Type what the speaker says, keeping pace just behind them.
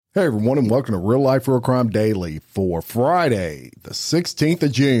Hey everyone, and welcome to Real Life Real Crime Daily for Friday, the 16th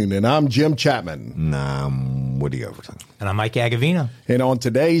of June, and I'm Jim Chapman. And I'm Woody Overton. And I'm Mike Agavino. And on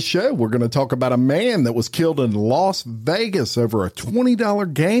today's show, we're going to talk about a man that was killed in Las Vegas over a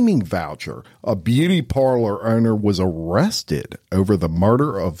 $20 gaming voucher. A beauty parlor owner was arrested over the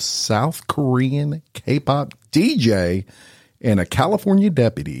murder of South Korean K-pop DJ, and a California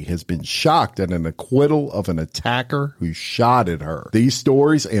deputy has been shocked at an acquittal of an attacker who shot at her. These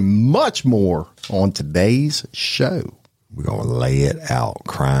stories and much more on today's show. We're going to lay it out.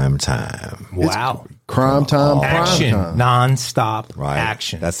 Crime time. Wow. Crime time. Action. Prime time. Non-stop Right.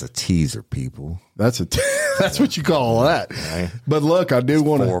 action. That's a teaser, people. That's what you call that. Right. But look, I do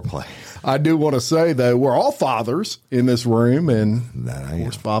want Foreplay. to say, though, we're all fathers in this room, and That I of am.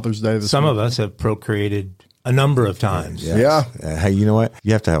 course, Father's Day this Some week. of us have procreated a number of times. Yeah. Hey, you know what?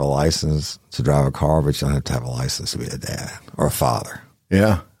 You have to have a license to drive a car, but you don't have to have a license to be a dad or a father.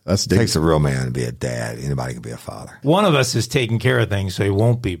 Yeah, that's It deep. takes a real man to be a dad. Anybody can be a father. One of us is taking care of things, so he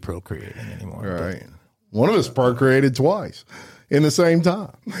won't be procreating anymore. Right. One of us procreated twice in the same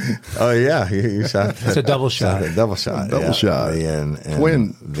time. Oh, yeah. You shot. It's a double shot. A double shot. Double yeah. shot. And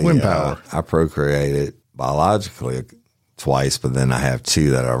Twin power. I procreated biologically twice, but then I have two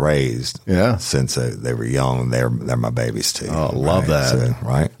that I raised. Yeah. Since they were young, they're my babies too. Oh, love that. So,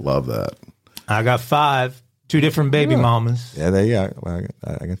 right. Love that. I got 5, 2 different baby mamas. Yeah, there you go. Well,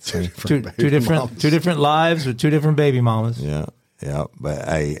 I got two. Two different lives with 2 different baby mamas. Yeah. Yeah. But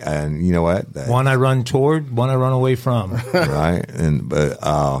and you know what? One I run toward, one I run away from. Right. But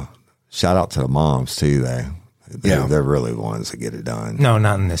shout out to the moms too. They're really the ones that get it done. No,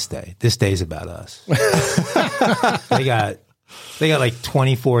 not in this day. This day's about us. They got like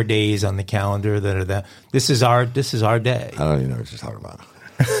 24 days on the calendar that are that. This is our day. I don't even know what you're talking about.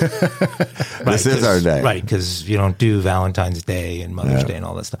 Right, This is our day. Right, because you don't do Valentine's Day and Mother's Day and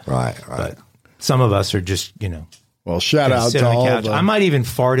all that stuff. Right. But some of us are just, Well, shout gonna out sit to on the all couch. the... I might even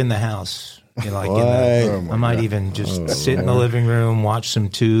fart in the house. I might even just sit in the living room, watch some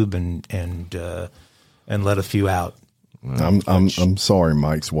tube, and let a few out. I'm sorry,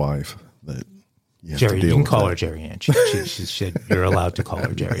 Mike's wife. That you have Jerry, to you deal can with call that. her Jerry Ann. She said you're allowed to call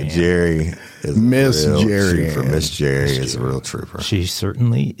her Jerry Ann. Jerry is Miss a real Jerry trooper. Ann. Miss Jerry is a real trooper. She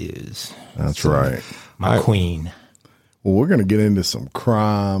certainly is. That's right. My queen. Well, we're going to get into some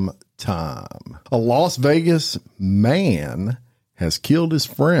crime time. A Las Vegas man has killed his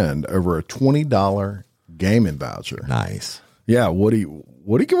friend over a $20 gaming voucher. Nice. Yeah,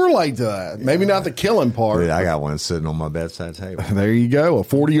 Woody can relate to that. Maybe not the killing part. Dude, I got one sitting on my bedside table. There you go. A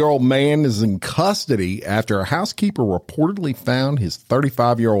 40-year-old man is in custody after a housekeeper reportedly found his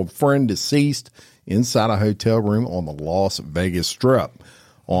 35-year-old friend deceased inside a hotel room on the Las Vegas Strip.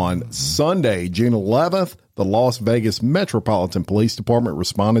 On Sunday, June 11th, the Las Vegas Metropolitan Police Department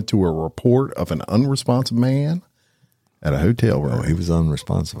responded to a report of an unresponsive man at a hotel room. Oh, he was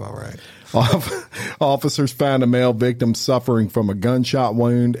unresponsive, all right. Officers found a male victim suffering from a gunshot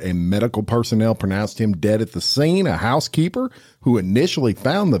wound, and medical personnel pronounced him dead at the scene. A housekeeper who initially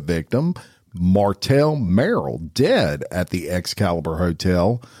found the victim, Martell Merrill, dead at the Excalibur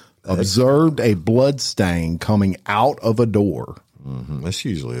Hotel, observed a blood stain coming out of a door. Mm-hmm. That's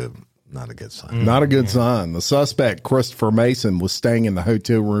usually not a good sign. Not a good sign. The suspect, Christopher Mason, was staying in the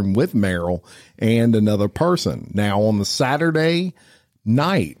hotel room with Merrill and another person. Now, on the Saturday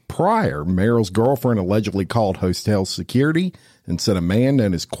night prior, Merrill's girlfriend allegedly called hotel security and said a man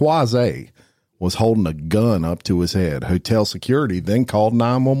known as Quasi was holding a gun up to his head. Hotel security then called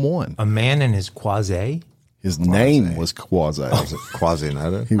 911. A man and his quasi? His name was Quasi.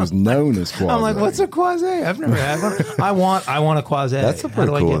 Quasimodo? He was known as Quasi. I'm like, what's a quasi? I've never had one. I want a quasi. That's a How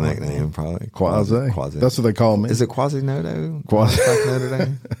pretty do I cool get one? nickname, probably. Quasi? That's what they call me. Is it Quasimodo? Quasi. Like Notre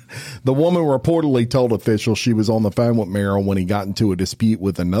Dame? The woman reportedly told officials she was on the phone with Merrill when he got into a dispute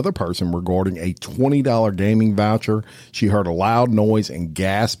with another person regarding a $20 gaming voucher. She heard a loud noise and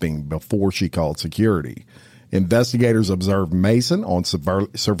gasping before she called security. Investigators observed Mason on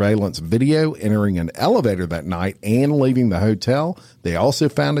surveillance video entering an elevator that night and leaving the hotel. They also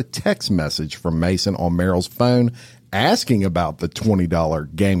found a text message from Mason on Merrill's phone asking about the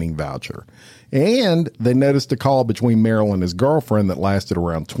 $20 gaming voucher. And they noticed a call between Merrill and his girlfriend that lasted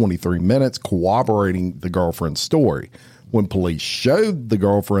around 23 minutes, corroborating the girlfriend's story. When police showed the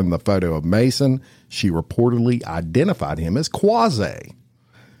girlfriend the photo of Mason, she reportedly identified him as Quasi.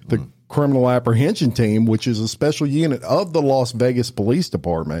 The Criminal Apprehension Team, which is a special unit of the Las Vegas Police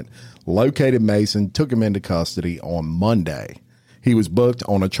Department, located Mason, took him into custody on Monday. He was booked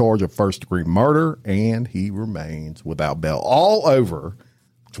on a charge of first-degree murder, and he remains without bail. All over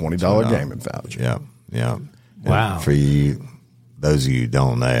 $20 gaming voucher. Yeah, yeah. Wow. And for you those of you who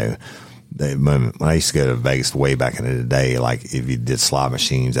don't know, when I used to go to Vegas way back in the day, like if you did slot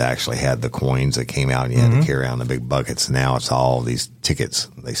machines, they actually had the coins that came out and you had to carry around the big buckets. Now it's all these tickets.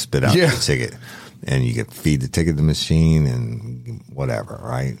 They spit out the ticket and you could feed the ticket to the machine and whatever,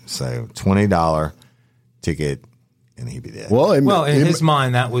 right? So $20 ticket and he'd be dead. Well, in his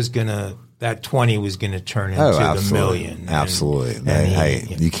mind, that 20 was going to turn into the million.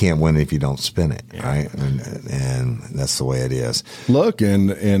 Absolutely. You can't win if you don't spin it, right? And that's the way it is. Look,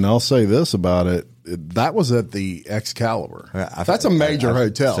 and I'll say this about it. That was at the Excalibur. That's a major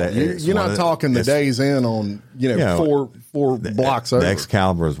hotel. You're not talking the Days Inn on, four blocks over. The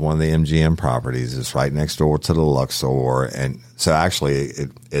Excalibur is one of the MGM properties. It's right next door to the Luxor. And so actually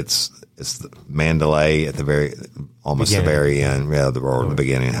it's the Mandalay at the very end, or the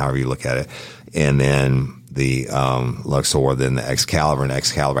beginning, however you look at it. And then the Luxor, then the Excalibur, and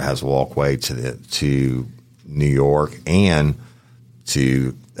Excalibur has a walkway to New York and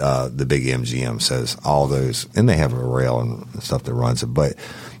to the big MGM. So it's all those, and they have a rail and stuff that runs it. But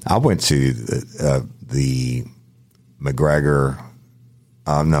I went to the McGregor.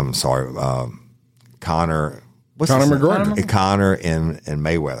 Conor. Conor McGregor. Conor and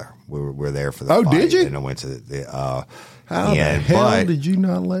Mayweather. We were there for the fight. Did you? And I went to the how the hell did you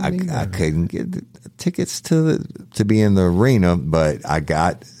not let me know? I couldn't get the tickets to be in the arena, but I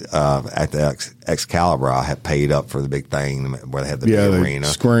got at the Excalibur. I had paid up for the big thing where they had the big arena,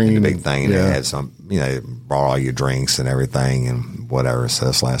 screen, and the big thing. They had some, brought all your drinks and everything and whatever. So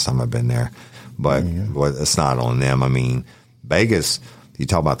that's the last time I've been there, but it's not on them. I mean, Vegas. You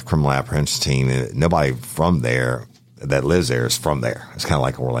talk about the criminal apprehension team. Nobody from there that lives there is from there. It's kind of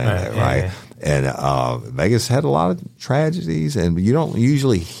like Orlando, right? Yeah. And Vegas had a lot of tragedies, and you don't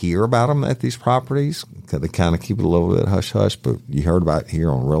usually hear about them at these properties because they kind of keep it a little bit hush-hush, but you heard about it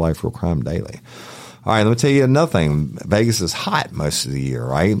here on Real Life, Real Crime Daily. All right, let me tell you another thing. Vegas is hot most of the year,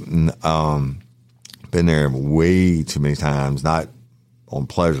 right? And, been there way too many times, not on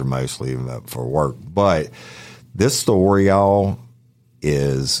pleasure mostly, for work. But this story, y'all,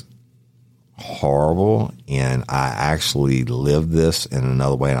 is horrible, and I actually lived this in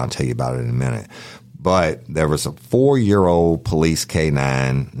another way, and I'll tell you about it in a minute. But there was a 4-year-old police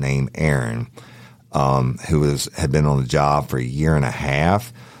K-9 named Aaron, who had been on the job for a year and a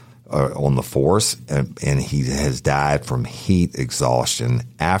half on the force, and he has died from heat exhaustion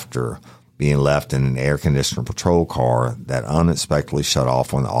after being left in an air-conditioner patrol car that unexpectedly shut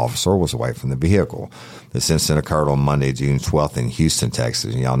off when the officer was away from the vehicle. This incident occurred on Monday, June 12th in Houston,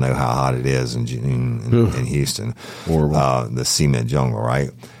 Texas. And y'all know how hot it is in in Houston. The cement jungle,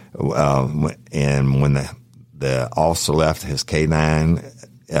 right? And when the officer left his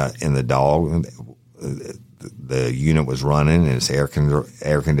K-9 in the dog, the unit was running and it's air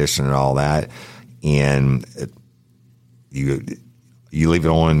conditioning and all that. And you leave it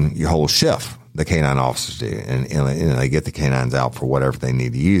on your whole shift, the K-9 officers do. And they get the K-9s out for whatever they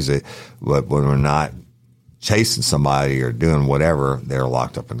need to use it. But when we're not chasing somebody or doing whatever, they're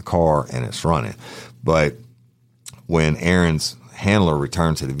locked up in the car and it's running. But when Aaron's handler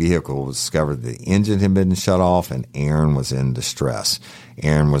returned to the vehicle, it was discovered the engine had been shut off and Aaron was in distress.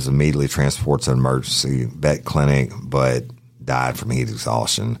 Aaron was immediately transported to an emergency vet clinic, but died from heat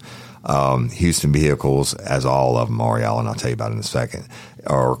exhaustion. Houston vehicles, as all of them are, y'all, and I'll tell you about it in a second,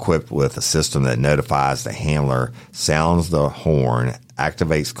 are equipped with a system that notifies the handler, sounds the horn,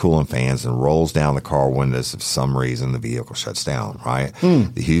 activates cooling fans, and rolls down the car windows if for some reason the vehicle shuts down, right?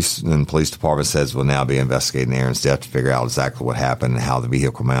 The Houston Police Department says will now be investigating Aaron's death to figure out exactly what happened and how the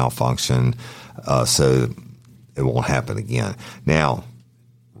vehicle malfunctioned so it won't happen again. Now,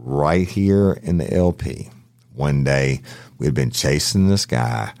 right here in the LP, one day we had been chasing this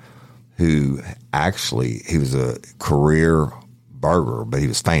guy who actually, he was a career burglar, but he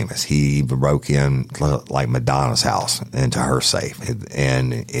was famous. He even broke in like Madonna's house into her safe.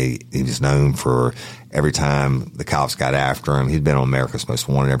 And he was known for every time the cops got after him. He'd been on America's Most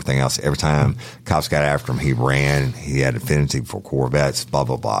Wanted, everything else. Every time cops got after him, he ran. He had affinity for Corvettes, blah,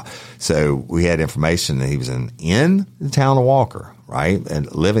 blah, blah. So we had information that he was in the town of Walker, right?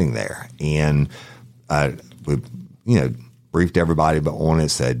 And living there. And we, briefed everybody but on it,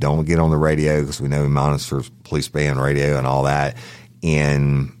 said don't get on the radio because we know he monitors police band radio and all that.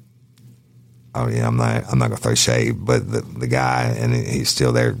 And I'm not gonna throw shade, but the guy, and he's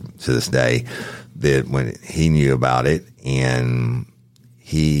still there to this day, that when he knew about it and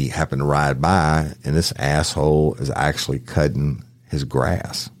he happened to ride by and this asshole is actually cutting his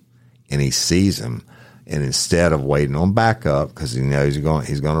grass and he sees him, and instead of waiting on backup because he knows he's going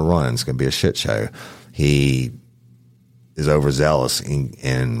to run, it's going to be a shit show, he is overzealous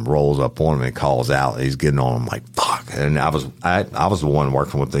and rolls up on him and calls out. He's getting on him like, fuck. And I was the one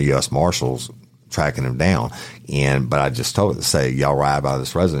working with the U.S. Marshals tracking him down. But I just told it to say, y'all ride by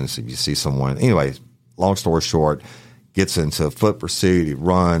this residence if you see someone. Anyway, long story short, gets into a foot pursuit. He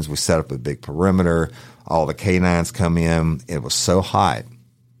runs. We set up a big perimeter. All the canines come in. It was so hot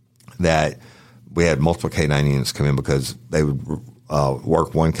that we had multiple canine units come in because they would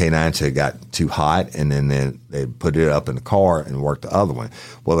work one canine until it got too hot, and then they'd put it up in the car and work the other one.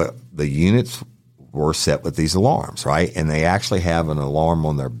 Well, the units were set with these alarms, right? And they actually have an alarm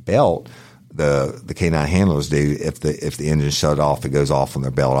on their belt. The canine handlers do. If the engine shut off, it goes off on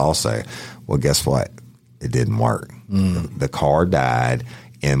their belt also. Well, guess what? It didn't work. The car died,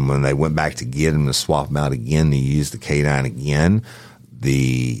 and when they went back to get him to swap him out again to use the canine again,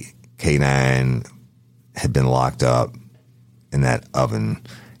 the canine had been locked up in that oven,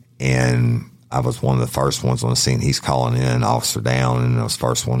 and I was one of the first ones on the scene. He's calling in, officer down, and I was the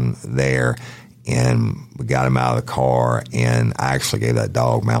first one there, and we got him out of the car, and I actually gave that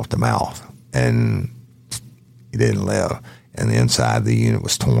dog mouth to mouth, and he didn't live. And the inside of the unit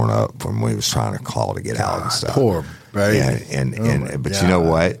was torn up from when he was trying to claw to get out and stuff. Poor baby. But you know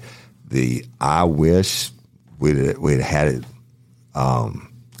what? I wish we'd had it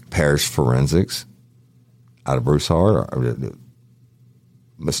parish forensics out of Broussard, or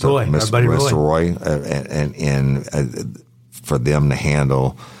Mr. Roy, and for them to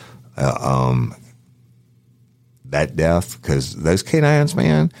handle that death, because those canines,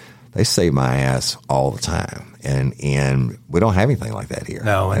 man, they save my ass all the time, and we don't have anything like that here.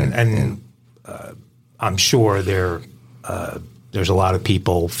 No, and I'm sure there's a lot of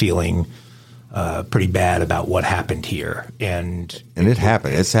people feeling pretty bad about what happened here, and it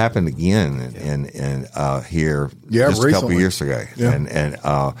happened. It's happened again, and here just a couple of years ago,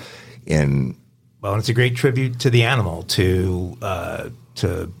 and well, it's a great tribute to the animal to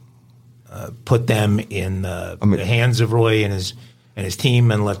put them in the hands of Roy and his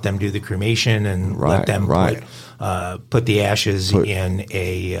team, and let them do the cremation, and let them put the ashes in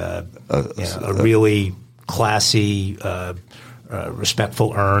a really classy,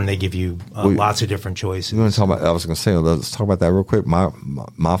 respectful urn. They give you lots of different choices. You want to talk about? I was going to say, let's talk about that real quick. My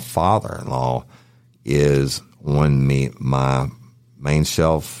father-in-law is on my main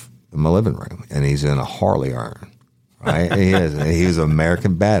shelf in my living room, and he's in a Harley urn. Right, he is. He's an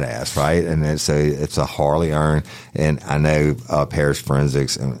American badass, right? And it's a Harley urn. And I know Parish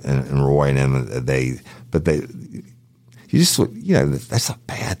Forensics and Roy and them. That's a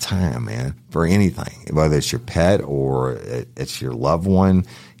bad time, man, for anything, whether it's your pet or it's your loved one.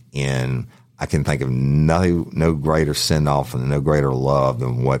 And I can think of no greater send off and no greater love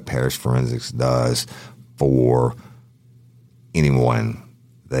than what Parish Forensics does for anyone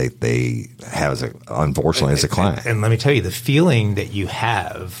they have unfortunately as a client. And let me tell you, the feeling that you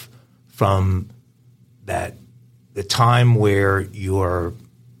have from the time where you're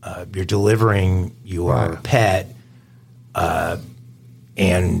delivering your pet,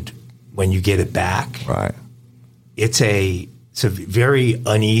 and when you get it back, it's a very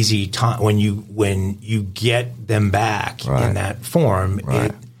uneasy time when you get them back in that form.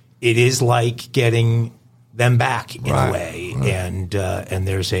 It is like getting them back in a way, and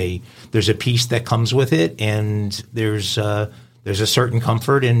there's a peace that comes with it, and there's a certain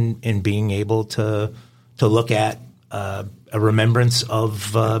comfort in being able to look at a remembrance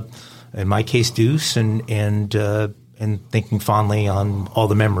of, in my case, Deuce, and thinking fondly on all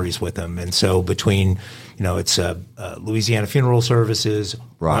the memories with him. And so between, it's Louisiana Funeral Services,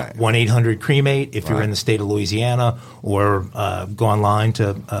 1-800-CREMATE if you're in the state of Louisiana, or go online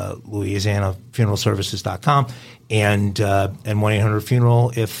to louisianafuneralservices.com, and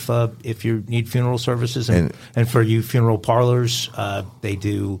 1-800-FUNERAL if you need funeral services. And for you funeral parlors, they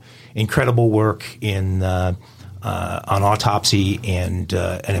do incredible work on autopsy and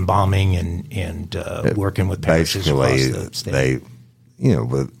embalming and working with parishes across the state.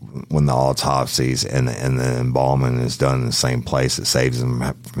 When the autopsies and the embalming is done in the same place, it saves them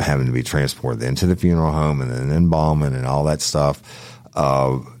from having to be transported into the funeral home and then embalming and all that stuff.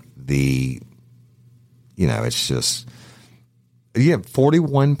 It's just, you have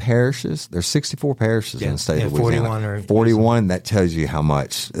 41 parishes. There's 64 parishes in the state of Louisiana. 41, that tells you how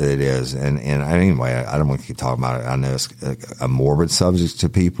much it is. And anyway, I don't want to keep talking about it. I know it's a morbid subject to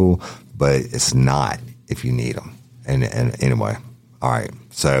people, but it's not if you need them. And anyway, all right.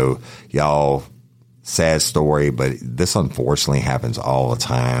 So y'all, sad story, but this unfortunately happens all the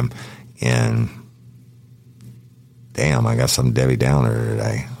time. And damn, I got some Debbie Downer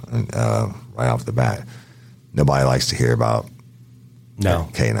today, right off the bat. Nobody likes to hear about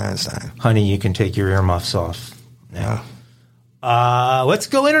canines dying. Honey, you can take your earmuffs off now. Let's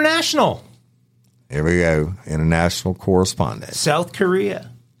go international. Here we go. International correspondent. South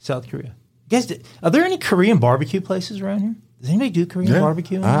Korea. Guys, are there any Korean barbecue places around here? Does anybody do Korean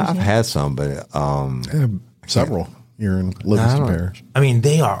barbecue? I've had some, but several here in Livingston Parish. I mean,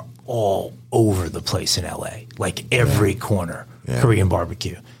 they are all over the place in LA, like every corner. Korean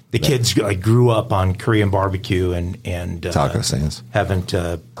barbecue. The kids grew up on Korean barbecue and taco stands. Haven't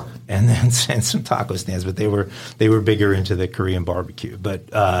and then some taco stands, but they were bigger into the Korean barbecue.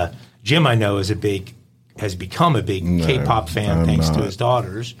 But Jim, I know, has become a big K-pop fan thanks to his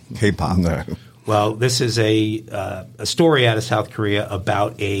daughters. K-pop. No. Well, this is a story out of South Korea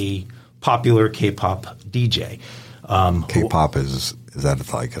about a popular K-pop DJ. K-pop is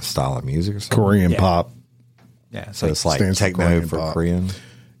that like a style of music or something? Korean pop. Yeah, so it's like techno for Korean.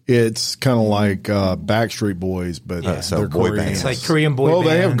 It's kind of like Backstreet Boys, but they're boy Korean. bands. It's like Korean boy bands. Well,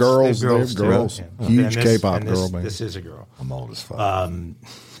 they have girls. They have girls. Yeah. Huge K-pop girl band. This is a girl. I'm old as fuck.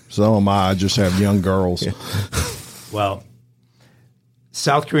 So am I. I just have young girls. Well,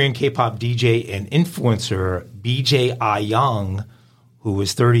 South Korean K-pop DJ and influencer BJ Ah-young, who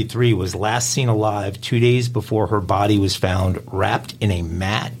was 33, was last seen alive 2 days before her body was found wrapped in a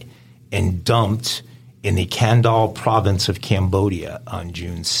mat and dumped in the Kandal province of Cambodia on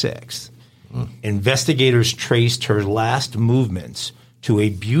June 6th. Investigators traced her last movements to a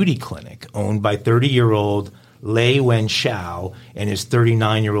beauty clinic owned by 30-year-old Lei Wen-shao and his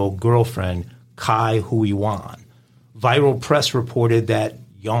 39-year-old girlfriend, Kai Hui-wan. Viral press reported that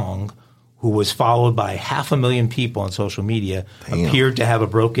Young, who was followed by 500,000 people on social media, appeared to have a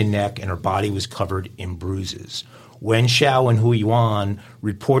broken neck and her body was covered in bruises. Wen-shao and Hui-wan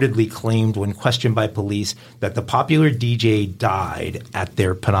reportedly claimed when questioned by police that the popular DJ died at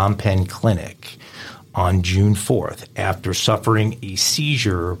their Phnom Penh clinic on June 4th after suffering a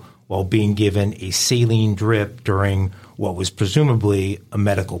seizure while being given a saline drip during what was presumably a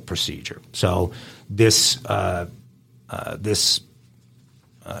medical procedure. So this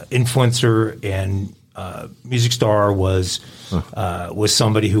influencer and music star was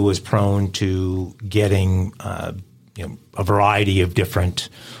somebody who was prone to getting a variety of different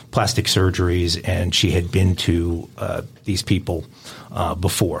plastic surgeries, and she had been to these people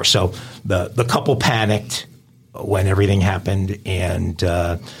before. So the couple panicked when everything happened, and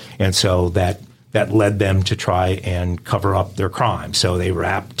so that led them to try and cover up their crime. So they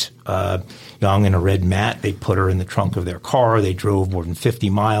wrapped Young in a red mat. They put her in the trunk of their car. They drove more than 50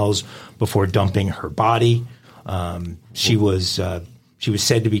 miles before dumping her body. She was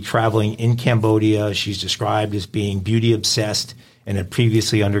said to be traveling in Cambodia. She's described as being beauty obsessed and had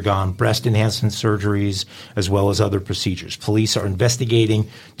previously undergone breast enhancement surgeries as well as other procedures. Police are investigating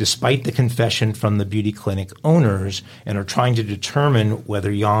despite the confession from the beauty clinic owners and are trying to determine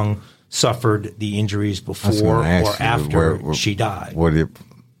whether Young suffered the injuries before or after she died.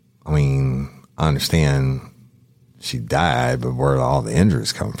 I understand she died, but where did all the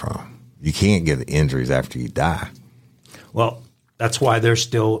injuries come from? You can't get the injuries after you die. Well, that's why they're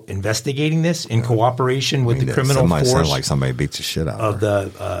still investigating this in cooperation with the criminal force. Sounded like somebody beat the shit out of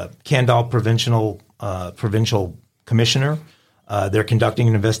the Kandal provincial commissioner. They're conducting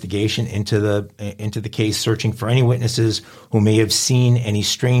an investigation into the case, searching for any witnesses who may have seen any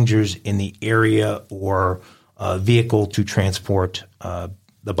strangers in the area or vehicle to transport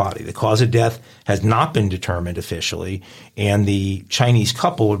the body. The cause of death has not been determined officially, and the Chinese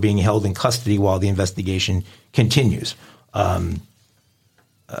couple are being held in custody while the investigation continues.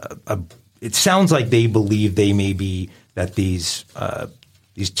 It sounds like they believe they may be that these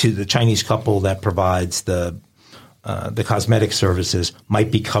two, the Chinese couple that provides the cosmetic services,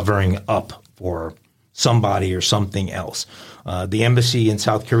 might be covering up for somebody or something else. The embassy in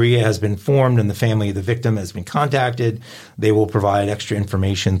South Korea has been formed and the family of the victim has been contacted. They will provide extra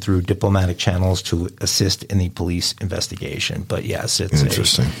information through diplomatic channels to assist in the police investigation. But yes, it's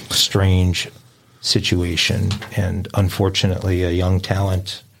a strange situation and unfortunately a young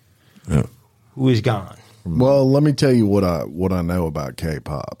talent who is gone. Well, let me tell you what I know about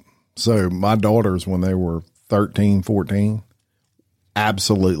K-pop. So my daughters, when they were 13, 14,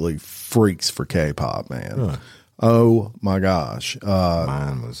 absolutely freaks for K-pop, man. Really? Oh my gosh.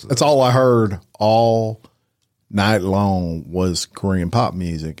 Mine was that's all I heard all night long was Korean pop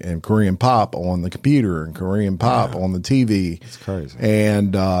music and Korean pop on the computer and Korean pop on the TV. It's crazy.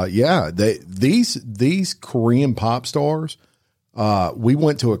 And these Korean pop stars, we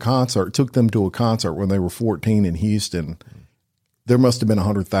went to a concert, took them to a concert when they were 14 in Houston. There must have been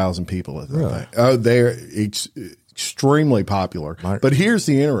 100,000 people at that thing. Oh, they're extremely popular. But here's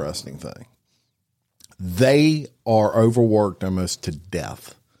the interesting thing. They are overworked almost to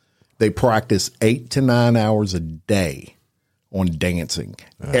death. They practice 8 to 9 hours a day on dancing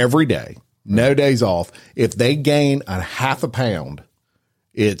every day, no days off. If they gain a half a pound,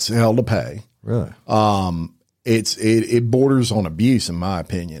 it's hell to pay. Really? It borders on abuse, in my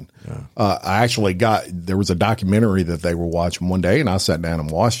opinion. Yeah. There was a documentary that they were watching one day, and I sat down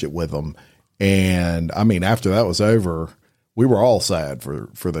and watched it with them. And I mean, after that was over, we were all sad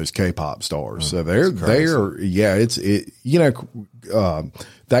for those K-pop stars. So they're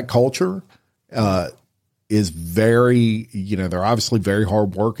that culture is very, they're obviously very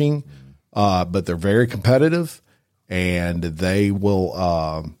hardworking, but they're very competitive, and they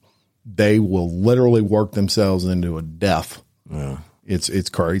will literally work themselves into a death. Yeah. It's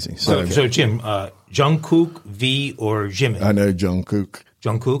crazy. So Jim, Jungkook, V, or Jimin? I know Jungkook.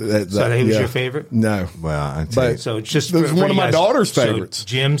 Jungkook? So he was your favorite? No. Well, so it's just this is one of my daughter's favorites. So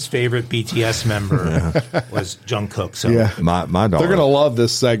Jim's favorite BTS member was Jungkook. So my daughter. They're going to love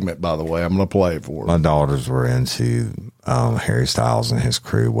this segment, by the way. I'm going to play it for them. My daughters were into Harry Styles and his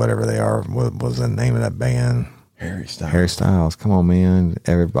crew, whatever they are. What was the name of that band? Harry Styles. Come on, man.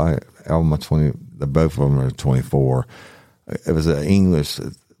 Everybody, both of them are 24. It was an English,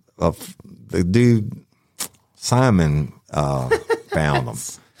 the dude, Simon, found them.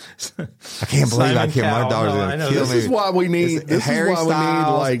 I can't believe my daughter's going to kill me. This is why we need Harry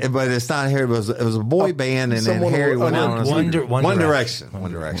Styles, but it's not Harry. It was a boy band, and then Harry went out on One Direction.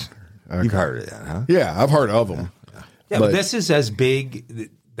 One Direction. Okay. You've heard of that, huh? Yeah, I've heard of them. Yeah, but this is as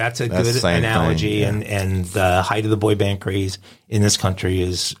big. That's a good analogy, and the height of the boy band craze in this country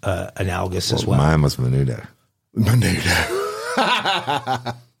is analogous as well. Mine was Menudo.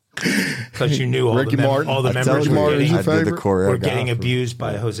 Because you knew all the members were getting abused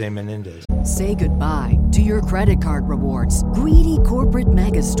by Jose Menendez. Say goodbye to your credit card rewards. Greedy corporate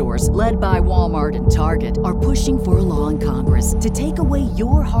mega stores, led by Walmart and Target, are pushing for a law in Congress to take away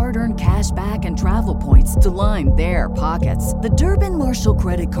your hard-earned cash back and travel points to line their pockets. The Durbin-Marshall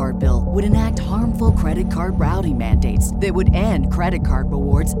credit card bill would enact harmful credit card routing mandates that would end credit card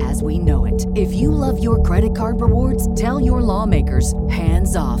rewards as we know it. If you love your credit card rewards, tell your lawmakers,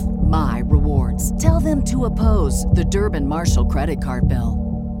 hands off my rewards. Tell them to oppose the Durbin-Marshall credit card bill.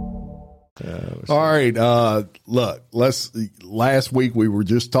 All right. Look, last week we were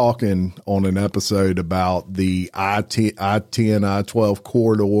just talking on an episode about the I-10, I-12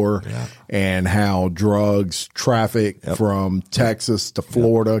 corridor and how drugs traffic from Texas to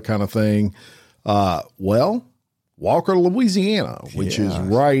Florida kind of thing. Well, Walker, Louisiana, which is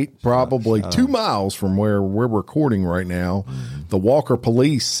probably 2 miles from where we're recording right now. The Walker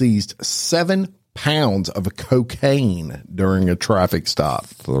police seized 7 pounds of cocaine during a traffic stop.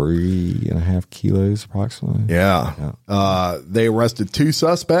 3.5 kilos approximately. Yeah. They arrested 2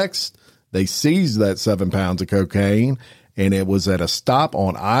 suspects. They seized that 7 pounds of cocaine, and it was at a stop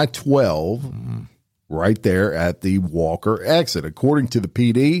on I-12 right there at the Walker exit. According to the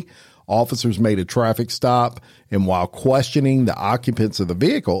PD, officers made a traffic stop, and while questioning the occupants of the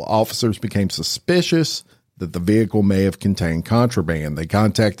vehicle, officers became suspicious that the vehicle may have contained contraband. They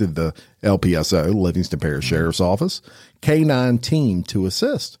contacted the LPSO, Livingston Parish Sheriff's Office, K-9 team to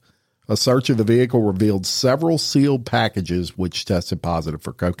assist. A search of the vehicle revealed several sealed packages which tested positive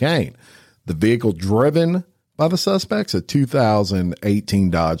for cocaine. The vehicle driven by the suspects, a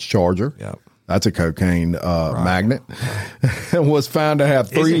 2018 Dodge Charger. Yep. That's a cocaine magnet. Was found to have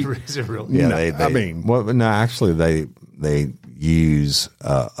 3. Is it real? Yeah, actually, they use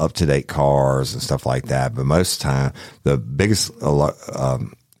up-to-date cars and stuff like that. But most of the time, the biggest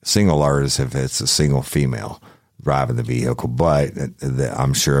single alert is if it's a single female driving the vehicle. But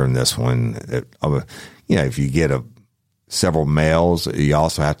I'm sure in this one, if you get several males, you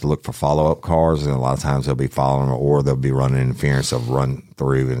also have to look for follow-up cars. And a lot of times they'll be following or they'll be running interference. They'll run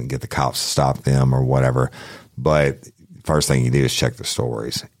through and get the cops to stop them or whatever. But first thing you do is check the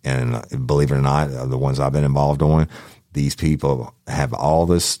stories. And believe it or not, the ones I've been involved on, these people have all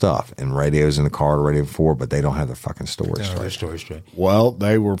this stuff and radios in the car ready for, but they don't have their fucking stories straight. Well,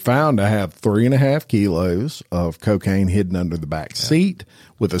 they were found to have 3.5 kilos of cocaine hidden under the back seat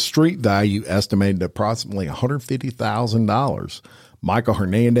with a street value estimated at approximately $150,000. Michael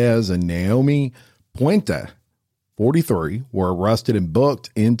Hernandez and Naomi Puente, 43, were arrested and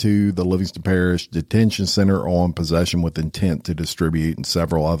booked into the Livingston Parish Detention Center on possession with intent to distribute and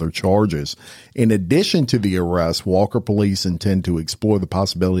several other charges. In addition to the arrest, Walker police intend to explore the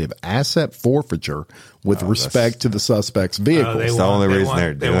possibility of asset forfeiture with respect to the suspect's vehicle. That's the only reason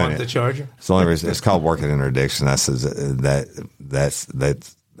they're doing it. They want the Charger? It's the only reason. It's called working interdiction. That's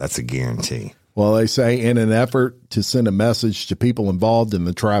a guarantee. Well, they say in an effort to send a message to people involved in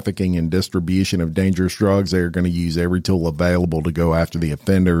the trafficking and distribution of dangerous drugs, they're going to use every tool available to go after the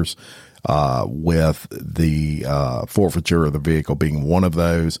offenders, with the forfeiture of the vehicle being one of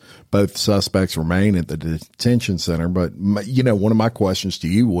those. Both suspects remain at the detention center. But, one of my questions to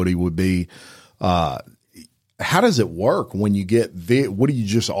you, Woody, would be, how does it work when you get what do you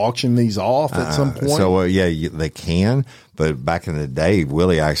just auction these off at some point? So, they can. But back in the day,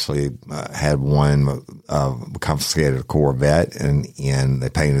 Willie actually had one confiscated a Corvette, and they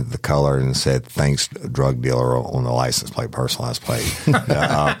painted the color and said, "Thanks, drug dealer," on the license plate, personalized plate.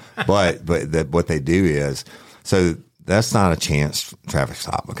 But what they do is, so that's not a chance traffic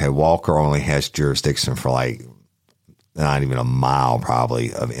stop. Okay, Walker only has jurisdiction for like not even a mile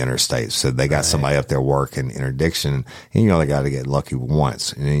probably of interstate. So they got somebody up there working interdiction, and they got to get lucky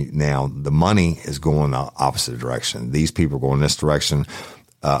once. And now the money is going the opposite direction. These people are going this direction,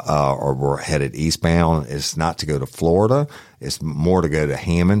 or we're headed eastbound. It's not to go to Florida. It's more to go to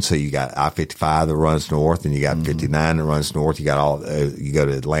Hammond. So you got I-55 that runs north, and you got 59 that runs north. You got you go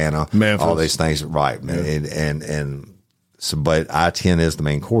to Atlanta, Memphis. All these things. Right. Yeah. And so, but I-10 is the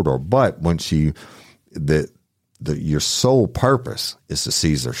main corridor. But once your sole purpose is to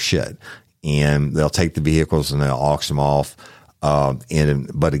seize their shit, and they'll take the vehicles and they'll auction them off.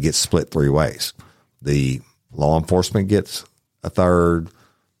 But it gets split three ways. The law enforcement gets a third,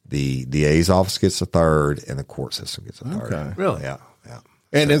 the DA's office gets a third, and the court system gets a third. Okay. Really? Yeah.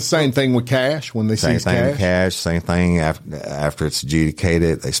 And it's the same thing with cash when they seize cash? Same thing with cash, same thing after it's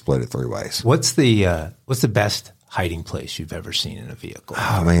adjudicated, they split it three ways. What's the best hiding place you've ever seen in a vehicle?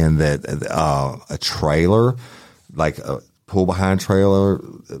 Oh man, a trailer, like a pull behind trailer,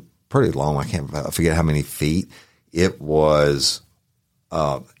 pretty long. I forget how many feet. It was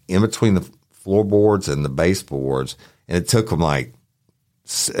in between the floorboards and the baseboards, and it took them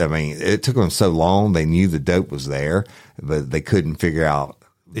it took them so long. They knew the dope was there, but they couldn't figure out.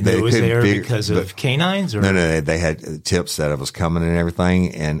 They knew it was there because of canines? Or? No, they had tips that it was coming and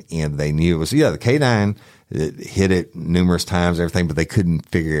everything, and they knew it was, the canine. It hit it numerous times, everything, but they couldn't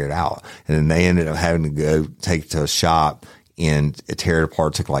figure it out. And then they ended up having to go take it to a shop and tear it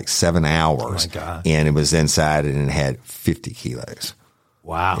apart. It took like 7 hours. Oh my God. And it was inside and it had 50 kilos.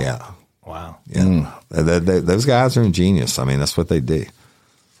 Wow. Yeah. Wow. Yeah. Those guys are ingenious. I mean, that's what they do.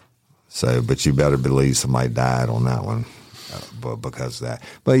 So, but you better believe somebody died on that one because of that.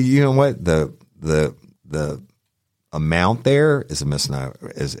 But you know what? The amount there is a misnomer,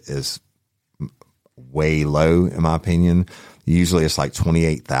 is way low, in my opinion. Usually it's like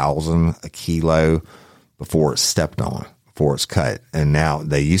 28,000 a kilo before it's stepped on, before it's cut. And now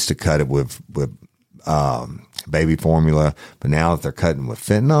they used to cut it with baby formula, but now that they're cutting with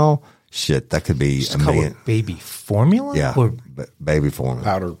fentanyl, shit, that could be $1 million. Baby formula? Yeah, or baby formula.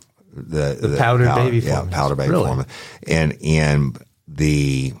 Powder. The powdered baby formula. Yeah, powder baby really? formula. And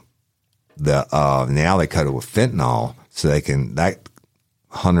the now they cut it with fentanyl, so they can, that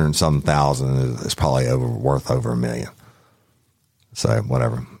 100 and some thousand is probably worth over $1 million. So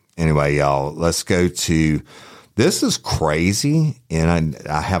whatever. Anyway, y'all, let's go to, this is crazy, and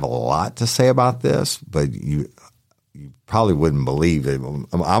I have a lot to say about this, but you probably wouldn't believe it. I'm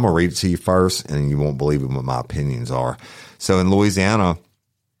going to read it to you first, and you won't believe what my opinions are. So in Louisiana,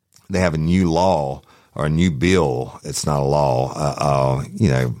 they have a new law, or a new bill. It's not a law.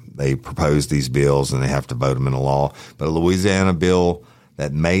 They propose these bills and they have to vote them into law. But a Louisiana bill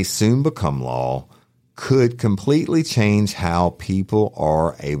that may soon become law could completely change how people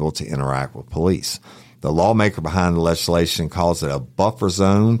are able to interact with police. The lawmaker behind the legislation calls it a buffer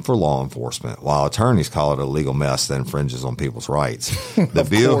zone for law enforcement, while attorneys call it a legal mess that infringes on people's rights. The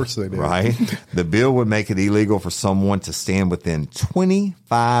bill, of course they do. Right? The bill would make it illegal for someone to stand within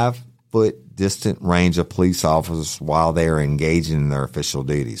 25-foot distant range of police officers while they are engaging in their official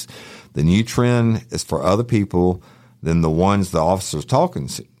duties. The new trend is for other people than the ones the officers talking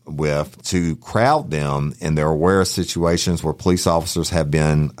with to crowd them in their aware of situations where police officers have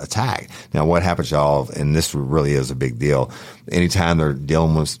been attacked. Now, what happens, y'all, and this really is a big deal, anytime they're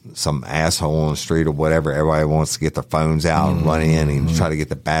dealing with some asshole on the street or whatever, everybody wants to get their phones out and run in and try to get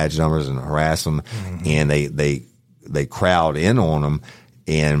the badge numbers and harass them, and they crowd in on them,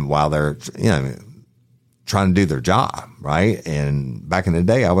 and while they're, trying to do their job, right? And back in the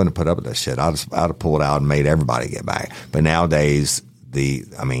day, I wouldn't have put up with that shit. I'd have pulled out and made everybody get back. But nowadays,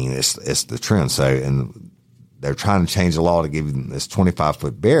 it's the trend. So, and they're trying to change the law to give them this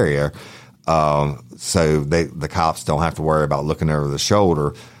 25-foot barrier, so the cops don't have to worry about looking over the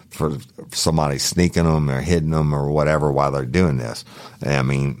shoulder for somebody sneaking them or hitting them or whatever while they're doing this.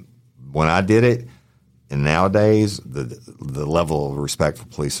 And, when I did it, And nowadays, the level of respect for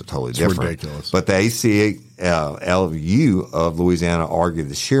police are totally different. Ridiculous. But the ACLU of Louisiana argued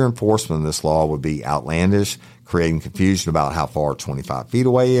the sheer enforcement of this law would be outlandish, creating confusion about how far 25 feet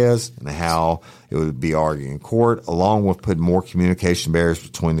away is and how it would be argued in court, along with putting more communication barriers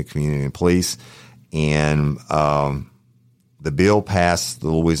between the community and police. And the bill passed the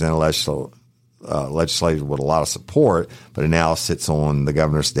Louisiana legislature with a lot of support, but it now sits on the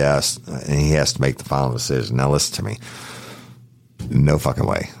governor's desk, and he has to make the final decision. Now, listen to me. No fucking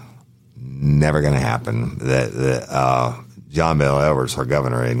way. Never going to happen that John Bell Edwards, our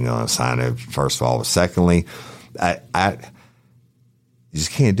governor, ain't going to sign it, first of all. But secondly, you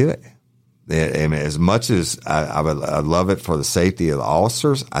just can't do it. I mean, as much as I love it for the safety of the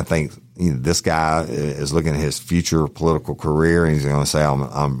officers, I think this guy is looking at his future political career, and he's going to say,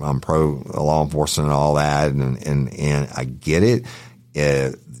 "I'm pro law enforcement and all that," and I get it.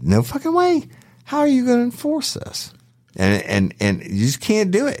 No fucking way. How are you going to enforce this? And you just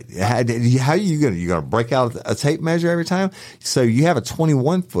can't do it. How are you going to? You going to break out a tape measure every time? So you have a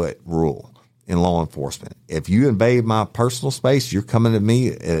 21-foot rule in law enforcement. If you invade my personal space, you're coming to me.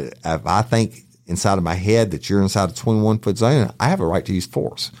 If I think inside of my head that you're inside a 21-foot zone, I have a right to use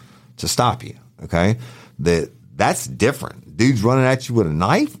force to stop you. Okay, that's different. Dude's running at you with a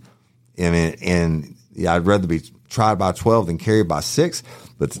knife. And I'd rather be tried by 12 than carried by 6.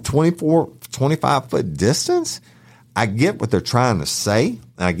 But the 25-foot distance, I get what they're trying to say,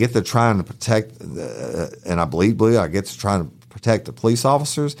 and I get they're trying to protect, and I believe I get they're trying to protect the police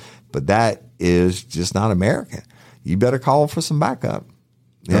officers, but that is just not American. You better call for some backup.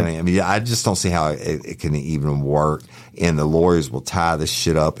 Yeah. I mean, I just don't see how it can even work, and the lawyers will tie this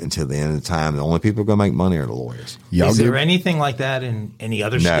shit up until the end of the time. The only people who are going to make money are the lawyers. Is there anything like that in any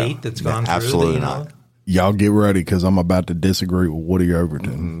other state that's gone through? Absolutely not. Y'all get ready, because I'm about to disagree with Woody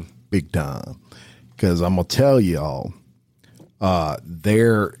Overton big time. Because I'm going to tell y'all,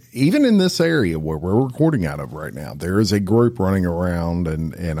 even in this area where we're recording out of right now, there is a group running around,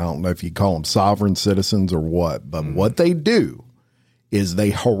 and I don't know if you call them sovereign citizens or what, but what they do is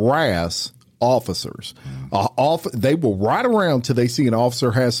they harass officers. They will ride around till they see an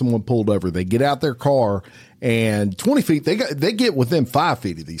officer has someone pulled over. They get out their car, and 20 feet, they get within 5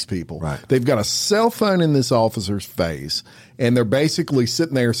 feet of these people. Right. They've got a cell phone in this officer's face, and they're basically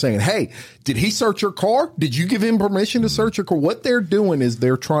sitting there saying, "Hey, did he search your car? Did you give him permission to search your car?" What they're doing is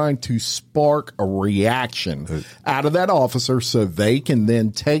they're trying to spark a reaction out of that officer so they can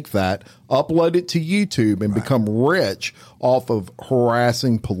then take that, upload it to YouTube, and become rich off of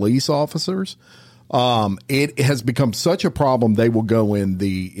harassing police officers. It has become such a problem. They will go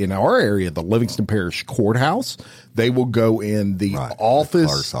in our area, the Livingston Parish Courthouse. They will go in the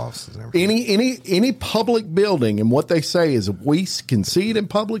office, any public building. And what they say is, if we can see it in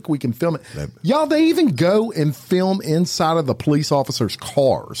public, we can film it. Y'all, they even go and film inside of the police officers'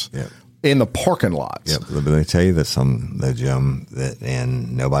 cars in the parking lots. Let me tell you this, Jim,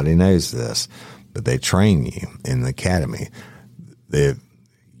 and nobody knows this, but they train you in the academy.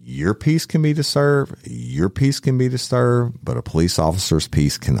 Your peace can be disturbed, but a police officer's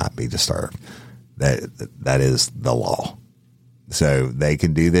peace cannot be disturbed. That is the law. So they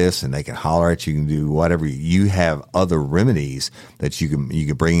can do this, and they can holler at you, can do whatever. You have other remedies that you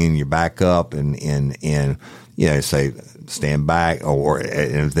can bring in your backup and say stand back, or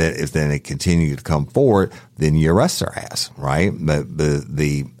if then they continue to come forward, then you arrest their ass, right? But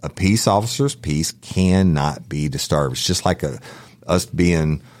a peace officer's peace cannot be disturbed. It's just like us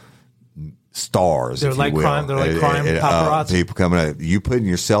being stars. They're like crime. They're like crime paparazzi. People coming at you, putting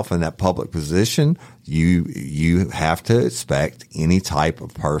yourself in that public position. You have to expect any type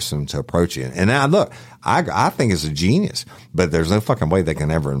of person to approach you. And now, look, I think it's a genius, but there's no fucking way they can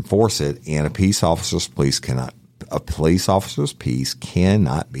ever enforce it. And a police officer's peace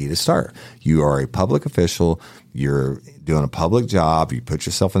cannot be disturbed. You are a public official. You're doing a public job. You put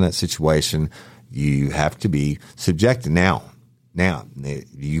yourself in that situation. You have to be subjected. Now,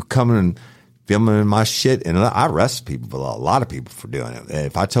 you coming and filming my shit, and I arrest people, a lot of people for doing it.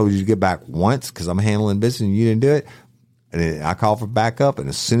 If I told you to get back once because I'm handling business and you didn't do it, and I called for backup, and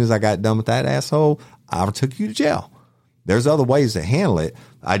as soon as I got done with that asshole, I took you to jail. There's other ways to handle it.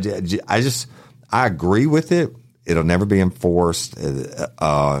 I agree with it. It'll never be enforced.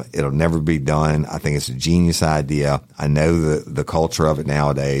 It'll never be done. I think it's a genius idea. I know the culture of it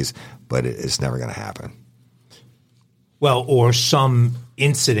nowadays, but it's never going to happen. Well, or some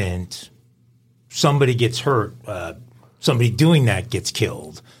incident, somebody gets hurt, somebody doing that gets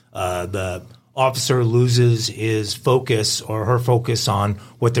killed. The officer loses his focus or her focus on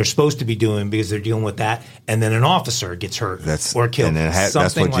what they're supposed to be doing because they're dealing with that, and then an officer gets hurt or killed. And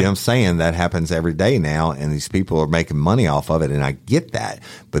that's what Jim's saying. That happens every day now, and these people are making money off of it, and I get that.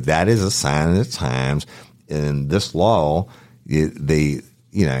 But that is a sign of the times. In this law, this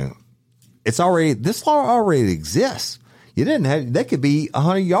law already exists. You didn't have. They could be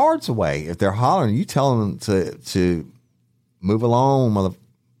 100 yards away if they're hollering. You tell them to move along,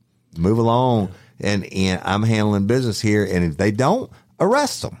 move along, and I'm handling business here. And if they don't,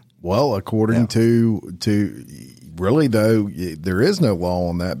 arrest them. Well, according to really though, there is no law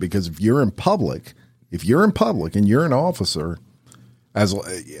on that, because if you're in public and you're an officer, as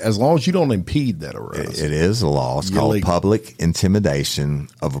long as you don't impede that arrest, it is a law. It's called public intimidation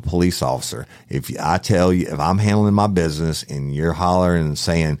of a police officer. If I'm handling my business and you're hollering and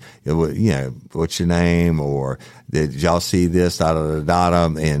saying, what's your name, or did y'all see this,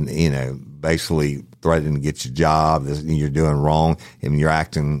 and basically threatening to get your job, you're doing wrong, and you're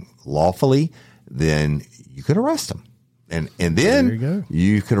acting lawfully, then you could arrest them, and then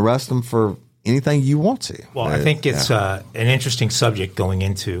you could arrest them for anything you want to. Well, I think it's an interesting subject going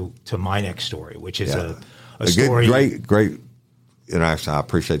into my next story, which is a story. Great interaction. I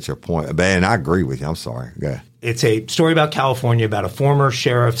appreciate your point. And I agree with you. I'm sorry. Yeah. It's a story about California, about a former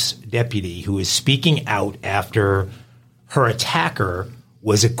sheriff's deputy who is speaking out after her attacker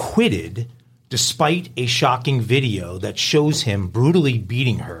was acquitted despite a shocking video that shows him brutally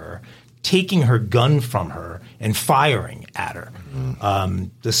beating her, taking her gun from her, and firing at her.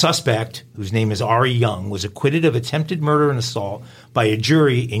 The suspect, whose name is Ari Young, was acquitted of attempted murder and assault by a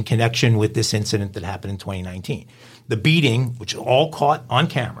jury in connection with this incident that happened in 2019. The beating, which is all caught on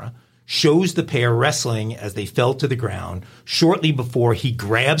camera, shows the pair wrestling as they fell to the ground shortly before he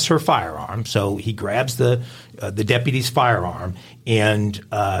grabs her firearm. So he grabs the deputy's firearm and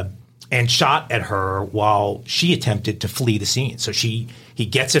shot at her while she attempted to flee the scene. So he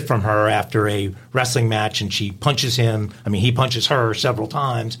gets it from her after a wrestling match, and she punches him. He punches her several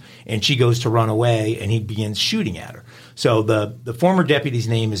times, and she goes to run away, and he begins shooting at her. So the former deputy's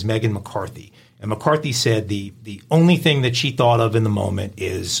name is Megan McCarthy. And McCarthy said the only thing that she thought of in the moment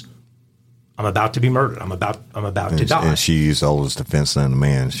is, I'm about to be murdered. I'm about to die. And she used oldest defense known to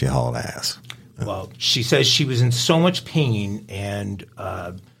man. She hauled ass. Well, she says she was in so much pain and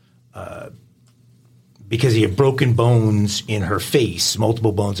because he had broken bones in her face,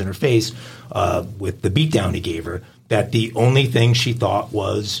 multiple bones in her face, with the beatdown he gave her, that the only thing she thought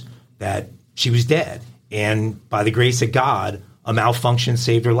was that she was dead. And by the grace of God, a malfunction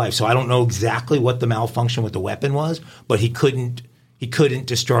saved her life. So I don't know exactly what the malfunction with the weapon was, but he couldn't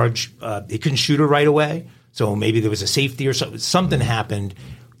discharge, he couldn't shoot her right away. So maybe there was a safety or something happened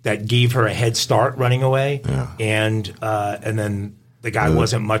that gave her a head start running away. Yeah. And then the guy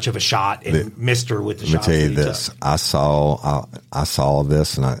wasn't much of a shot and missed her with the shot. Let me tell you this. I saw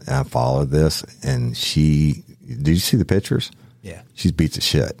this and I followed this, and did you see the pictures? Yeah. She's beat the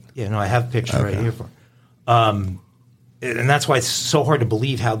shit. Yeah, no, I have a picture right here for her. And that's why it's so hard to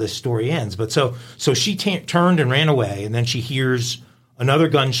believe how this story ends. But so she turned and ran away, and then she hears another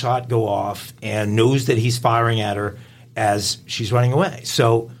gunshot go off and knows that he's firing at her as she's running away.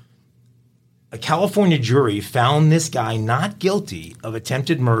 So a California jury found this guy not guilty of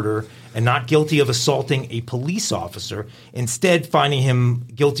attempted murder and not guilty of assaulting a police officer, instead finding him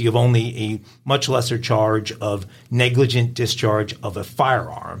guilty of only a much lesser charge of negligent discharge of a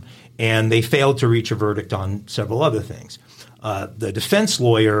firearm. And they failed to reach a verdict on several other things. The defense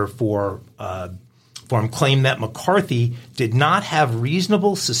lawyer for him claimed that McCarthy did not have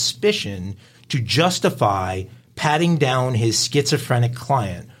reasonable suspicion to justify patting down his schizophrenic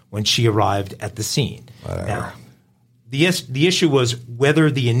client when she arrived at the scene. Whatever. Now, the issue was whether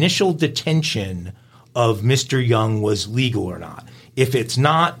the initial detention of Mr. Young was legal or not. If it's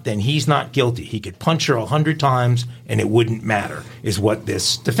not, then he's not guilty. He could punch her 100 times and it wouldn't matter, is what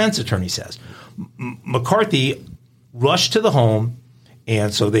this defense attorney says. McCarthy rushed to the home,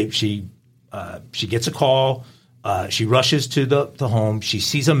 and so she gets a call. She rushes to the home. She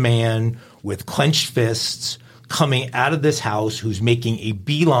sees a man with clenched fists coming out of this house who's making a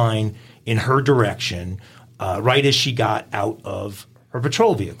beeline in her direction right as she got out of her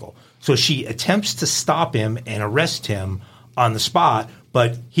patrol vehicle. So she attempts to stop him and arrest him on the spot,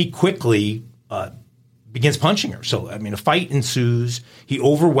 but he quickly begins punching her. So, a fight ensues. He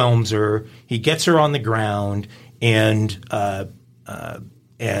overwhelms her. He gets her on the ground, and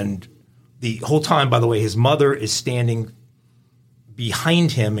the whole time, by the way, his mother is standing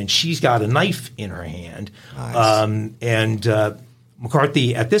behind him, and she's got a knife in her hand. Nice.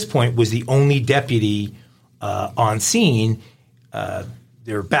 McCarthy, at this point, was the only deputy on scene.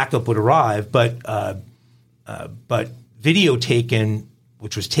 their backup would arrive, but video taken,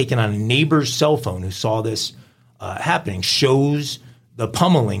 which was taken on a neighbor's cell phone who saw this happening, shows the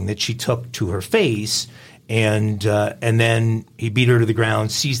pummeling that she took to her face, and then he beat her to the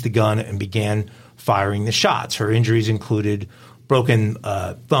ground, seized the gun, and began firing the shots. Her injuries included broken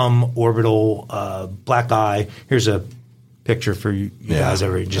thumb, orbital, black eye. Here's a picture for you guys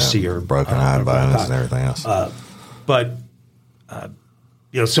over. Just see her broken eye bones and everything else.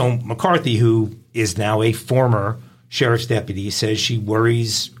 So McCarthy, who is now a former sheriff's deputy, says she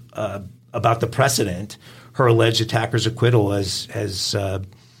worries about the precedent her alleged attacker's acquittal has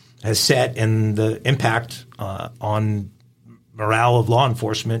set and the impact on morale of law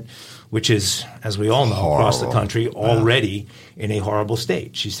enforcement, which is, as we all know, across the country already in a horrible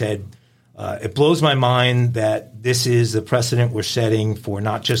state. She said, it blows my mind that this is the precedent we're setting for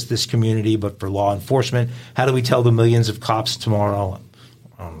not just this community, but for law enforcement. How do we tell the millions of cops tomorrow,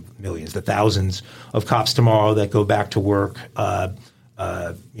 the thousands of cops tomorrow that go back to work,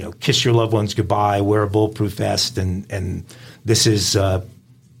 kiss your loved ones goodbye, wear a bulletproof vest, and this is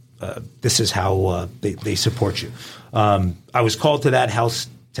how they support you. I was called to that house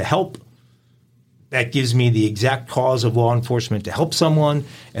to help. That gives me the exact cause of law enforcement to help someone,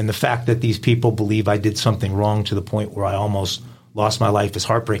 and the fact that these people believe I did something wrong to the point where I almost lost my life is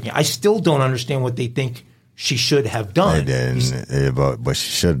heartbreaking. I still don't understand what they think she should have done. They didn't, but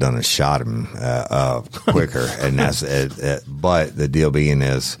she should have done is shot him quicker. And that's it. But the deal being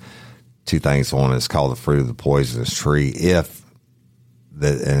is two things. One is called the fruit of the poisonous tree. If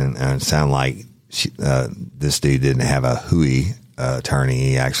and it sounded like this dude didn't have a hooey attorney.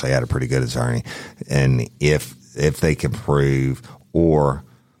 He actually had a pretty good attorney. And if they can prove, or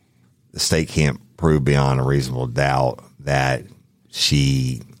the state can't prove beyond a reasonable doubt that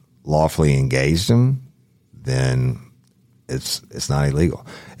she lawfully engaged him, then it's not illegal.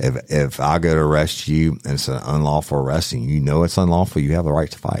 If I go to arrest you and it's an unlawful arrest and you know it's unlawful, you have the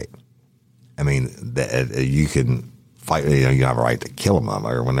right to fight. I mean, you can fight. You have a right to kill them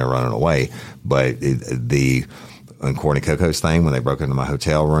when they're running away. But in Courtney Coco's thing, when they broke into my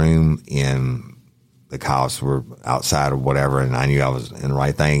hotel room and the cops were outside or whatever, and I knew I was in the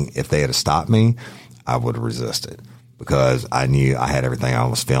right thing, if they had stopped me, I would have resisted because I knew I had everything. I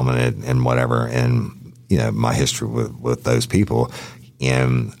was filming it and whatever, and my history with those people,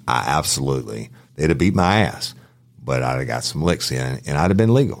 and they'd have beat my ass, but I'd have got some licks in, and I'd have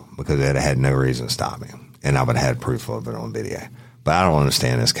been legal because they'd have had no reason to stop me, and I would have had proof of it on video. But I don't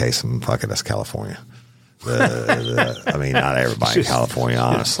understand this case, and fuck it, that's California. I mean, not everybody in California,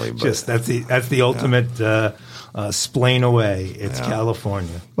 honestly. But, that's the ultimate splain away. It's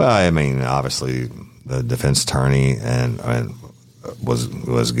California. Well, I mean, obviously the defense attorney and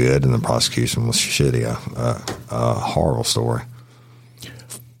was good, and the prosecution was shitty. A horrible story.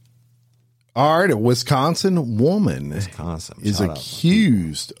 All right, a Wisconsin woman is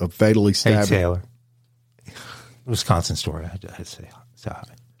accused of fatally stabbing. Hey, Taylor. Wisconsin story. I had to say hi.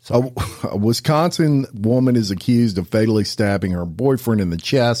 A Wisconsin woman is accused of fatally stabbing her boyfriend in the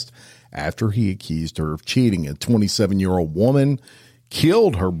chest after he accused her of cheating. A 27-year-old woman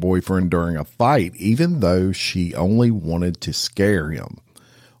killed her boyfriend during a fight, even though she only wanted to scare him.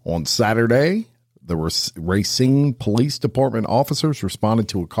 On Saturday, the Racine Police Department officers responded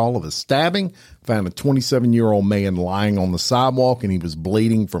to a call of a stabbing, found a 27-year-old man lying on the sidewalk, and he was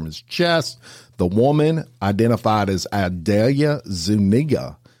bleeding from his chest. The woman, identified as Adelia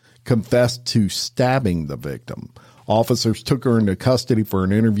Zuniga, confessed to stabbing the victim. Officers took her into custody for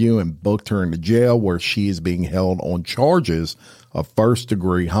an interview and booked her into jail, where she is being held on charges of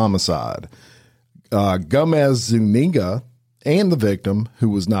first-degree homicide. Gomez Zuniga and the victim, who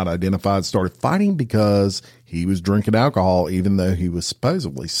was not identified, started fighting because he was drinking alcohol, even though he was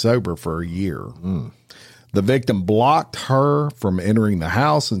supposedly sober for a year. The victim blocked her from entering the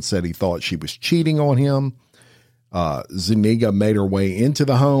house and said he thought she was cheating on him. Zuniga made her way into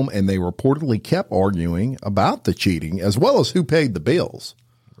the home, and they reportedly kept arguing about the cheating as well as who paid the bills.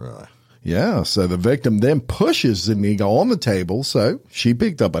 Really? Yeah. So the victim then pushes Zuniga on the table. So she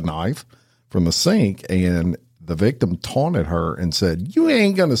picked up a knife from the sink, and the victim taunted her and said, "You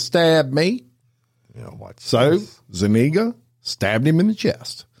ain't going to stab me." So Zuniga stabbed him in the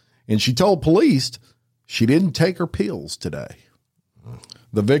chest, and she told police she didn't take her pills today.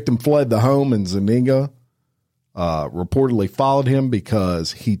 The victim fled the home, and Zuniga reportedly followed him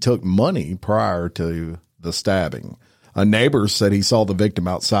because he took money prior to the stabbing. A neighbor said he saw the victim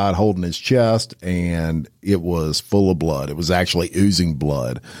outside holding his chest, and it was full of blood. It was actually oozing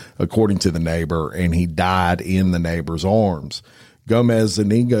blood, according to the neighbor, and he died in the neighbor's arms. Gomez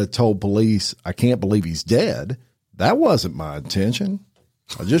Zuniga told police, "I can't believe he's dead. That wasn't my intention."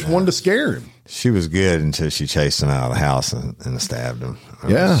 I just wanted to scare him. She was good until she chased him out of the house and stabbed him.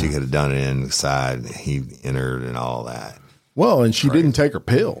 Yeah. She could have done it in the side. He entered and all that. Well, and she didn't take her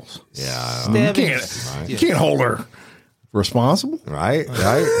pills. Yeah. You can't hold her responsible. Right.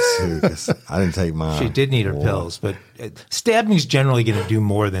 I didn't take mine. She did need her pills, but stabbing's generally going to do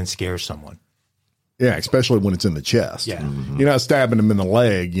more than scare someone. Yeah, especially when it's in the chest. Yeah. Mm-hmm. You're not stabbing them in the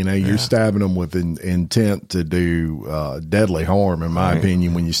leg. You're stabbing them with intent to do deadly harm, in my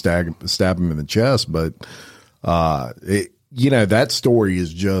opinion, when you stab them in the chest. But, that story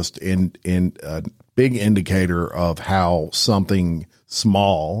is just in a big indicator of how something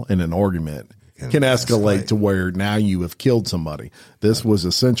small in an argument can escalate to where now you have killed somebody. This was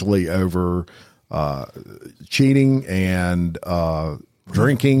essentially over cheating and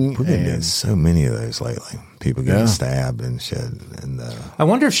drinking. We've been getting so many of those lately. People getting stabbed and shit. And I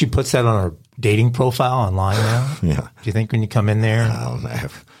wonder if she puts that on her dating profile online now. Yeah. Do you think when you come in there? I don't know.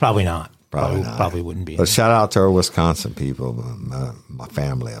 Probably not. Probably not. Probably wouldn't be. But shout out to our Wisconsin people, my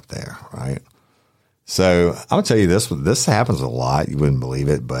family up there, right? So I'll tell you this happens a lot. You wouldn't believe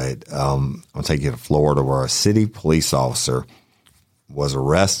it, but I'll take you to Florida, where a city police officer was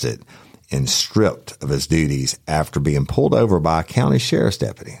arrested and stripped of his duties after being pulled over by a county sheriff's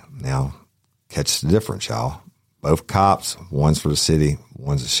deputy. Now, catch the difference, y'all. Both cops, one's for the city,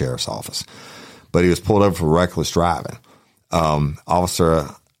 one's the sheriff's office. But he was pulled over for reckless driving. Officer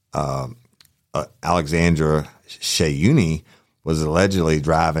Alexandra Shayuni was allegedly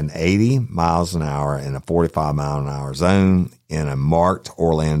driving 80 miles an hour in a 45 mile an hour zone in a marked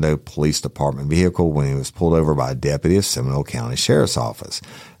Orlando Police Department vehicle when he was pulled over by a deputy of Seminole County Sheriff's Office,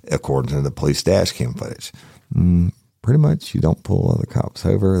 according to the police dash cam footage. Pretty much, you don't pull other cops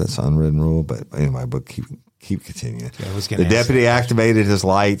over. That's an unwritten rule. But anyway, keep continuing. The deputy activated his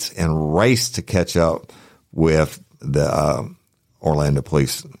lights and raced to catch up with the Orlando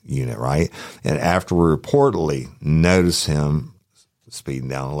police unit, right? And after we reportedly noticed him speeding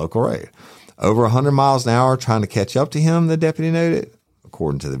down a local road. Over 100 miles an hour trying to catch up to him, the deputy noted,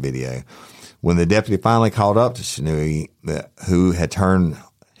 according to the video. When the deputy finally called up to Shinui, who had turned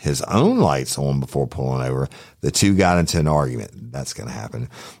his own lights on before pulling over, the two got into an argument. That's going to happen.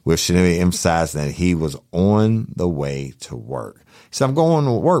 With Shinui emphasizing that he was on the way to work. He said, I'm going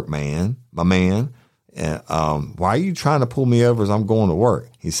to work, man, my man. And, why are you trying to pull me over as I'm going to work?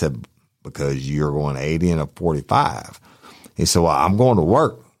 He said, because you're going 80 and a 45. He said, well, I'm going to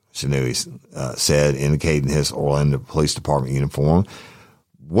work, Shinui said, indicating his Orlando Police Department uniform.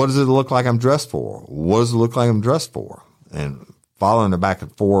 What does it look like I'm dressed for? What does it look like I'm dressed for? And following the back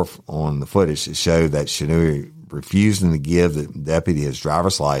and forth on the footage, it showed that Shinui refusing to give the deputy his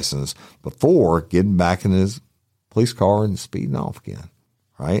driver's license before getting back in his police car and speeding off again.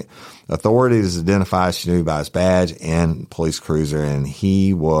 Right? Authorities identified Shinui by his badge and police cruiser, and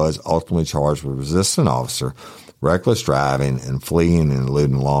he was ultimately charged with resisting an officer, reckless driving, and fleeing and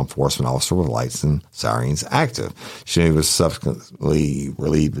eluding a law enforcement officer with lights and sirens active. Shinui was subsequently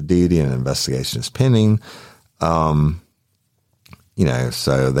relieved of duty, and an investigation is pending. So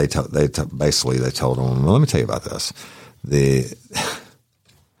they told him, well, let me tell you about this. This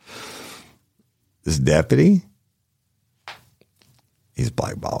deputy, he's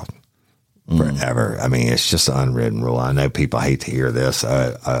blackballed forever. I mean, it's just an unwritten rule. I know people hate to hear this.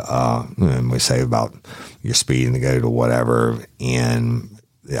 And we say about you're speeding to go to whatever, and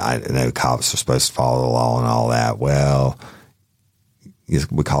I know cops are supposed to follow the law and all that. Well,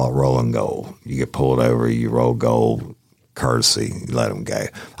 we call it rolling gold. You get pulled over, you roll gold, courtesy, you let them go.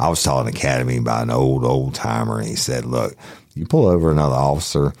 I was taught in academy by an old timer, and he said, look, you pull over another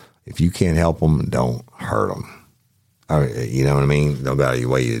officer, if you can't help them, don't hurt them. You know what I mean? Don't go out of your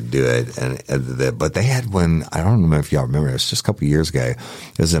way to do it. But they had one, I don't know if y'all remember, it was just a couple of years ago.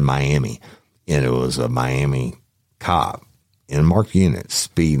 It was in Miami, and it was a Miami cop in a marked unit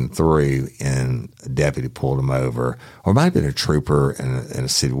speeding through, and a deputy pulled him over, or it might have been a trooper in a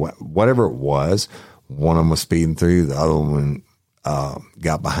city, whatever it was. One of them was speeding through, the other one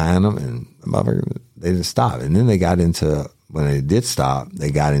got behind them, and they didn't stop. And then when they did stop, they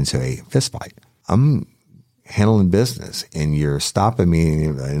got into a fist fight. I'm handling business, and you're stopping me,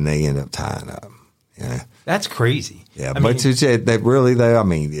 and they end up tying up. Yeah, that's crazy. Yeah, if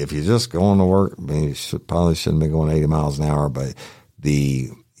you're just going to work, you probably shouldn't be going 80 miles an hour. But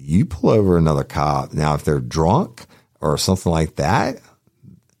you pull over another cop now, if they're drunk or something like that.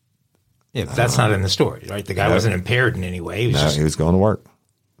 Yeah, but that's not in the story, right? The guy wasn't impaired in any way. He was going to work.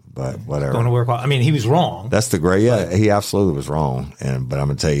 But whatever. Going to work. I mean, he was wrong. That's the great. Yeah, he absolutely was wrong. But I'm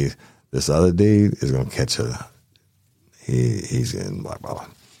gonna tell you, this other dude is gonna catch he's in blackball.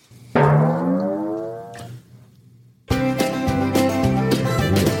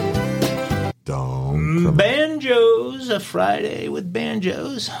 Banjos, a Friday with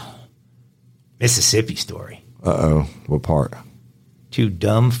banjos. Mississippi story. Uh-oh. What part? 2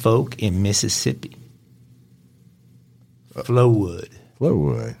 dumb folk in Mississippi. Flowwood.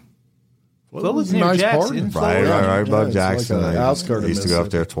 Flowwood's near nice Jackson. Right above Jackson. Like outskirts. I used to go up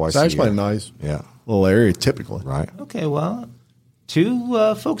there twice It's a actually year. nice. Yeah. Little area, typically. Right. Okay, well,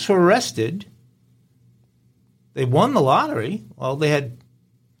 2 folks were arrested. They won the lottery. Well, they had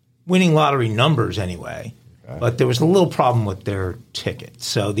winning lottery numbers anyway. But there was a little problem with their ticket.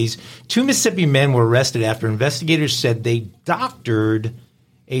 So these 2 Mississippi men were arrested after investigators said they doctored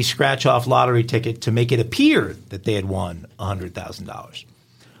a scratch-off lottery ticket to make it appear that they had won $100,000.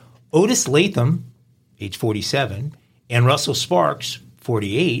 Otis Latham, age 47, and Russell Sparks,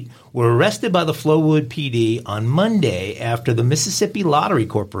 48, were arrested by the Flowwood PD on Monday after the Mississippi Lottery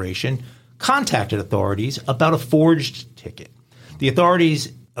Corporation contacted authorities about a forged ticket. The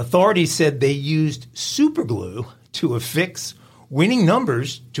authorities said they used superglue to affix winning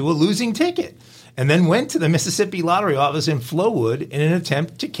numbers to a losing ticket and then went to the Mississippi Lottery office in Flowwood in an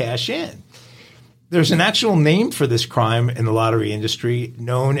attempt to cash in. There's an actual name for this crime in the lottery industry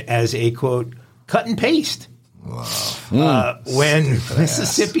known as a, quote, cut and paste. Wow. When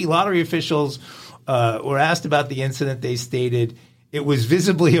Mississippi lottery officials were asked about the incident, they stated, it was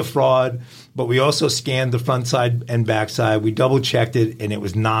visibly a fraud, but we also scanned the front side and back side. We double-checked it, and it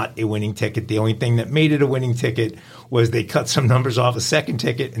was not a winning ticket. The only thing that made it a winning ticket was they cut some numbers off a second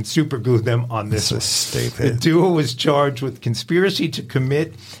ticket and superglued them on this one. Stupid. The duo was charged with conspiracy to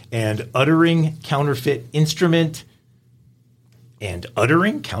commit and uttering counterfeit instrument. And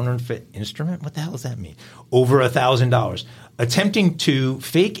uttering counterfeit instrument? What the hell does that mean? Over $1,000. Attempting to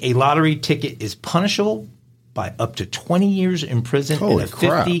fake a lottery ticket is punishable by up to 20 years in prison Holy and a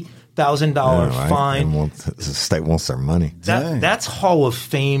crap. $50,000 fine. And the state wants their money. That's Hall of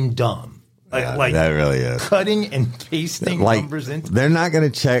Fame dumb. Like that really is. Cutting and pasting numbers into. They're not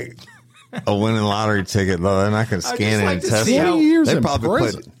going to check a winning lottery ticket, though. They're not going to scan it and test it. 20 years They in probably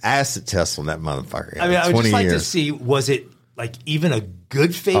prison. put acid tests on that motherfucker. I mean, I would 20 just like years. to see, was it like even a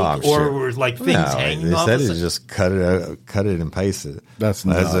good fake I'm or sure. were like things hanging they off? said of it just cut it and paste it. That's a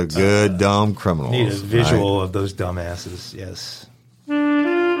nuts. good dumb criminal. Need a visual of those dumbasses. Yes.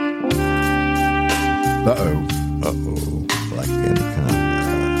 Uh-oh. Black anaconda.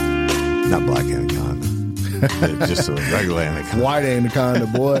 Not black anaconda. Just a regular anaconda. White anaconda,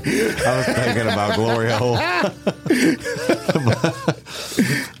 boy. I was thinking about Glory Hole.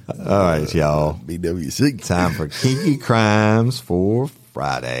 All right, y'all. BWC. Time for Kinky Crimes for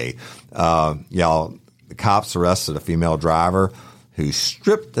Friday. Y'all, the cops arrested a female driver who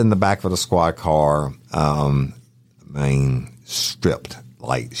stripped in the back of the squad car. Stripped.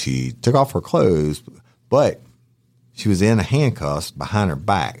 Like she took off her clothes, but she was in handcuffs behind her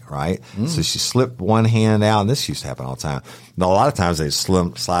back, right? So she slipped one hand out, and this used to happen all the time. Now, a lot of times they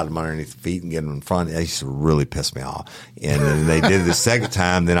slide them underneath the feet and get them in front. It used to really piss me off. And then they did it the second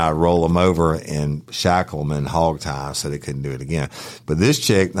time, then I'd roll them over and shackle them in hog tie so they couldn't do it again. But this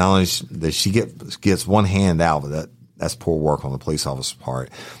chick, not only does she gets one hand out, but that's poor work on the police officer's part.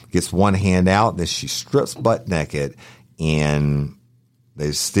 Gets one hand out, then she strips butt naked, and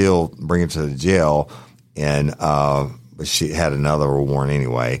they still bring her to the jail. And but she had another warrant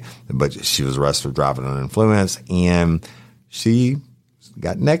anyway. But she was arrested for driving under influence, and she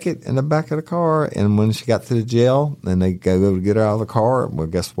got naked in the back of the car. And when she got to the jail, then they go to get her out of the car. Well,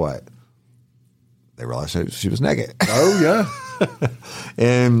 guess what? They realized she was naked. Oh, yeah.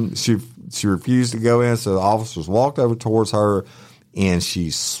 And she refused to go in, so the officers walked over towards her, and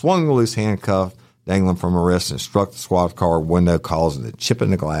she swung the loose handcuff dangling from her wrist and struck the squad car window, causing a chip in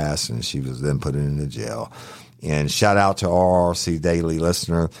the glass, and she was then put into jail. And shout out to RLRC Daily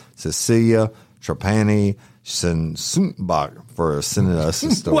listener Cecilia Trapani Sunbach for sending us the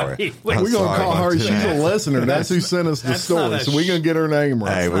story. Wait, We're going to call her. She's a listener. That's who sent us the That's story. not a So we're going to get her name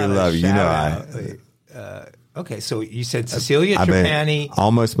right. Hey, we love you. You know, Okay, so you said Cecilia I Trapani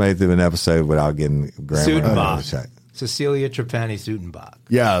almost made through an episode without getting grammar. Sudenbach. Cecilia Trapani Sudenbach.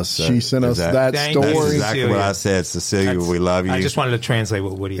 Yes, she sent us that Thank story. you, That's exactly Cecilia. what I said. Cecilia, we love you. I just wanted to translate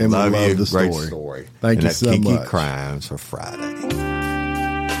what Woody And we said. love you. the Great story. story. Thank and you that's so Kinky much. Crimes for Friday.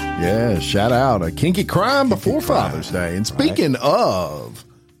 Yeah, shout out a kinky crime before crime. Father's Day. And speaking of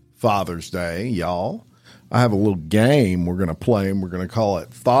Father's Day, y'all, I have a little game we're going to play, and we're going to call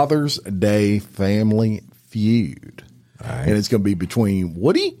it Father's Day Family Feud. Right. And it's going to be between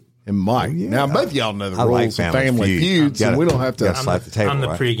Woody and Mike. Now, both of y'all know the rules of Family Feuds, and we don't have to. I'm the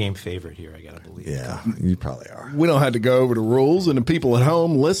pregame favorite here, I got to believe. Yeah, you probably are. We don't have to go over the rules, and the people at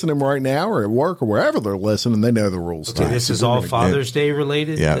home listening right now or at work or wherever they're listening, they know the rules. Okay, this is all Father's Day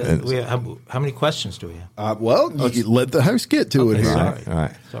related? Yeah. How many questions do we have? You let the host get to it here. All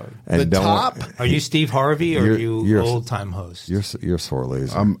right. Sorry. And the top. Are you Steve Harvey or are you old-time host? You're a sore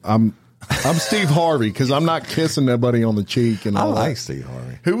loser. I'm Steve Harvey because I'm not kissing nobody on the cheek. And I all like that. Steve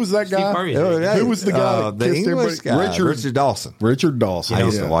Harvey. Who was that guy? Who was the guy that the kissed English everybody? guy? Richard Dawson. Richard Dawson. I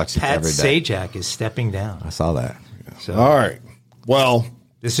used to watch it Pat every day. Sajak is stepping down. I saw that. So All right. Well,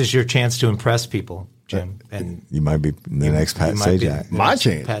 this is your chance to impress people, Jim. And You might be the next Pat Sajak. My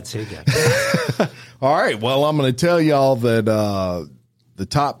chance. Pat Sajak. all right. Well, I'm going to tell y'all that the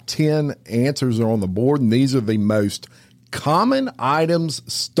top 10 answers are on the board, and these are the most common items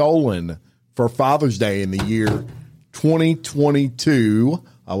stolen for Father's Day in the year 2022.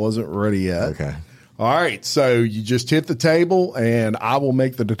 I wasn't ready yet. Okay. All right. So you just hit the table, and I will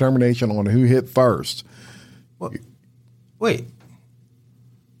make the determination on who hit first. Wait.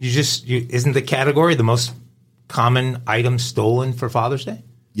 Isn't the category the most common item stolen for Father's Day?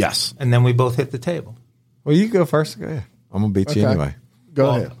 Yes. And then we both hit the table. Well, you go first. Go ahead. I'm gonna beat you anyway. Go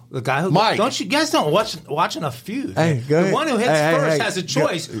ahead. The guy who Mike. You guys don't watch enough Feud. Hey, go ahead. The one who hits first has a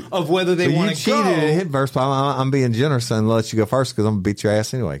choice of whether they want to go. You cheated and hit first, but I'm being generous and let you go first because I'm gonna beat your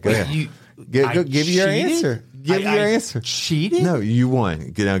ass anyway. Go ahead. Give your answer. Give your answer. Cheated? No, you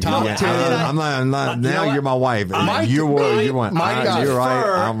won. I'm not. Now you're my wife. You won. You're right.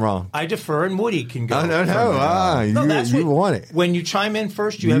 I'm wrong. I defer, and Woody can go. No. You won it. When you chime in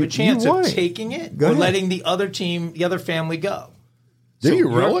first, you have a chance of taking it or ahead. letting the other family go. Do you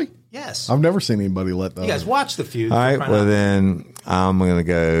really? Yes. I've never seen anybody let that. You guys watch the Feud. All right. Well, then I'm going to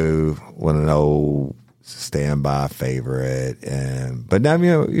go with an old standby favorite, but now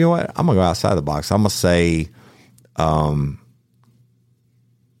you know what? I'm going to go outside the box. I'm going to say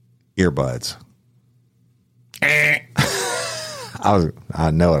earbuds. I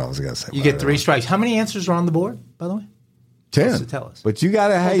know what I was going to say. You get 3 strikes. How many answers are on the board, by the way? 10. To tell us. But you got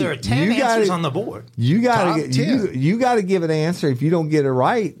to. There are 10 answers on the board. You got to. You got to give an answer. If you don't get it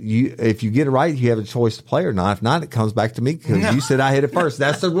right, if you get it right, you have a choice to play or not. If not, it comes back to me because you said I hit it first.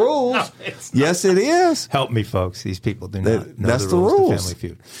 That's the rules. No, yes, it is. Help me, folks. These people do not know that's the rules. To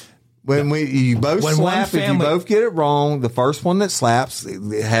Family Feud. When you both slap, if you both get it wrong, the first one that slaps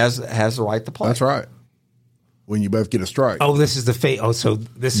has the right to play. That's right. When you both get a strike. Oh, this is the face. Oh, so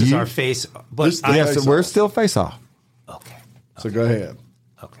this is our face. But so we're still face off. Okay. So go ahead.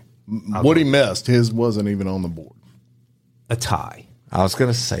 Okay. Woody missed. His wasn't even on the board. A tie. I was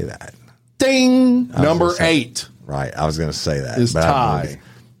going to say that. Ding. Number 8. Right. I was going to say that. Is tie.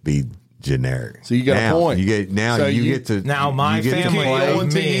 Be generic. So you got a point. You get Now my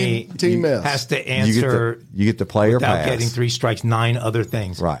family team has to answer. You get to play or without pass. Getting 3 strikes, 9 other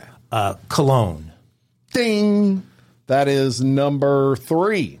things. Right. Cologne. Ding. That is number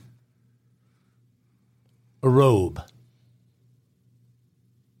 3. A robe.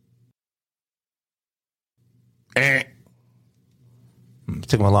 It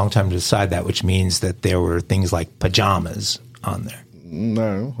took him a long time to decide that, which means that there were things like pajamas on there.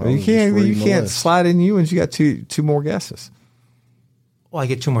 No, you can't slide in you, and you got two more guesses. Well, I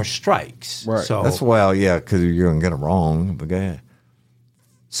get 2 more strikes. Right. So because you're going to get them wrong. But go ahead.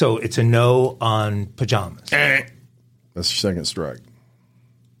 So it's a no on pajamas. That's your second strike.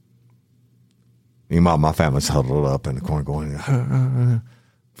 Meanwhile, my family's huddled up in the corner going,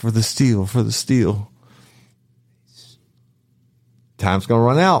 for the steal. Time's going to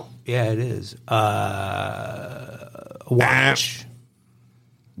run out. Yeah, it is. Watch.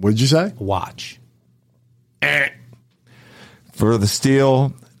 What did you say? Watch. For the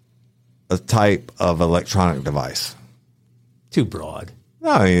steal, a type of electronic device. Too broad.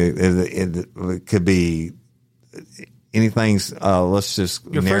 No, it could be anything. Let's just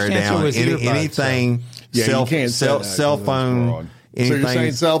narrow it down. Anything. You can't cell phone. So you're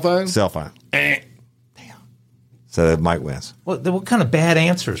saying cell phone? Cell phone. Damn. So Mike wins. What kind of bad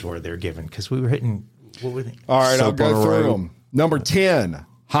answers were there given? Because we were hitting. What were they? All right, I'll Soap go on a through rope. them. Number 10,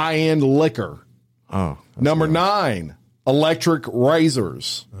 high-end liquor. Oh. Number 9, electric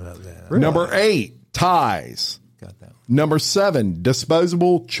razors. Really? Number 8, ties. Got that one. Number 7,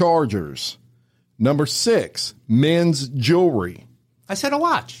 disposable chargers. Number 6, men's jewelry. I said a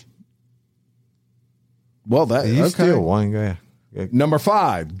watch. Well, that You okay. steal one. Go ahead. Number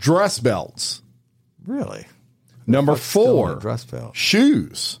 5, dress belts. Really? Number Stealing a 4, dress belt.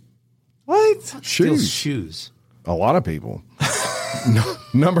 shoes. What? Steals Shoes. shoes. A lot of people.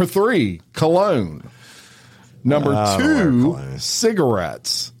 Number 3, cologne. Number 2, cologne.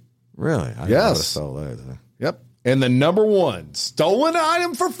 cigarettes. Really? I Yes. Stole those. Yep. And the number one stolen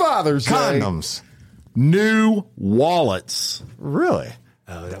item for Father's Day. Condoms. New wallets. Really?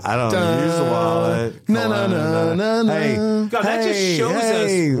 I don't use a wallet. No. Hey, God, that just shows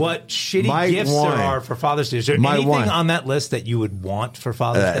us what shitty gifts there are for Father's Day. Is there anything on that list that you would want for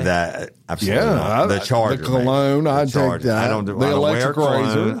Father's Day? That absolutely. Yeah, the charger, the cologne. I'd take that. I don't the wear electric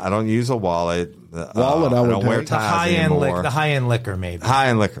razor. cologne. I don't use a wallet. I would don't wear take. ties anymore. The high end liquor, maybe. High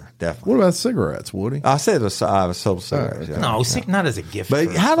end liquor, definitely. What about cigarettes, Woody? I said I sold cigarettes. Yeah. No, not as a gift.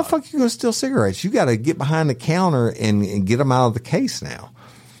 But how the fuck you gonna steal cigarettes? You got to get behind the counter and get them out of the case now.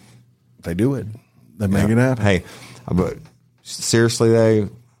 They do it. They make it happen. Hey, but seriously though,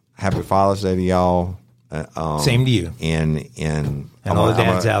 happy Father's Day to y'all. Same to you. And all the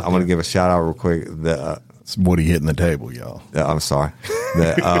dads out there. I'm going to give a shout out real quick. It's Woody hitting the table, y'all. I'm sorry,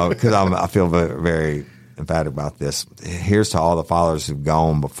 because I feel very, very emphatic about this. Here's to all the fathers who've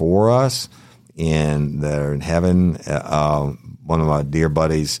gone before us and they're in heaven. One of my dear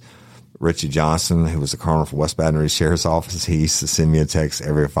buddies, Richie Johnson, who was the colonel for West Baton Rouge Sheriff's Office, he used to send me a text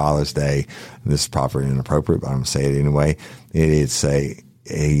every Father's Day. And this is probably inappropriate, but I'm going to say it anyway. He'd say,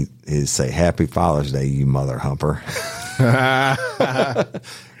 "Happy Father's Day, you mother humper."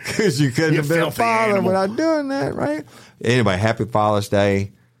 Because you couldn't have been a father animal without doing that, right? Anyway, happy Father's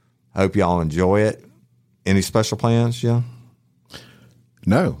Day. Hope y'all enjoy it. Any special plans, Jim?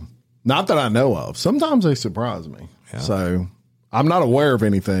 No, not that I know of. Sometimes they surprise me. Yeah. So I'm not aware of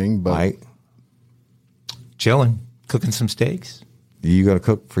anything, but Mike? Chilling, cooking some steaks. You going to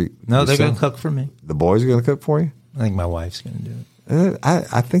cook for you? No, they're going to cook for me. The boys are going to cook for you? I think my wife's going to do it.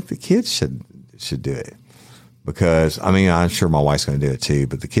 I think the kids should do it. Because, I mean, I'm sure my wife's going to do it too,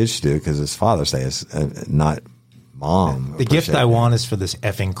 but the kids should do it because it's Father's Day. It's not mom. The gift I want is for this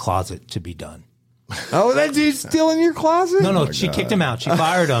effing closet to be done. Oh, that dude's still in your closet? No, she kicked him out. She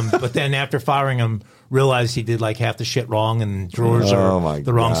fired him, but then after firing him, realized he did like half the shit wrong and drawers are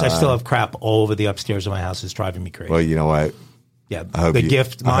the wrong. So I still have crap all over the upstairs of my house. It's driving me crazy. Well, you know what? Yeah, my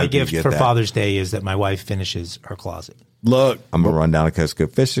gift for Father's Day is that my wife finishes her closet. Look, I'm going to run down the coast, go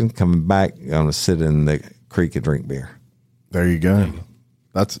fishing, coming back, I'm going to sit in the creek and drink beer. There you go.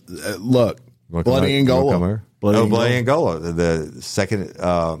 That's look, Bloody Angola. Bloody Angola, the second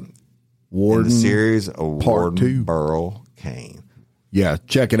Warden in the series of Part 2. Burl Kane. Yeah,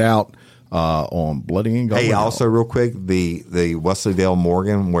 check it out on Bloody Angola. Hey, also real quick, the Wesley-Dale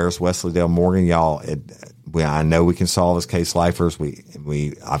Morgan. Where's Wesley-Dale Morgan, y'all? I know we can solve this case, lifers.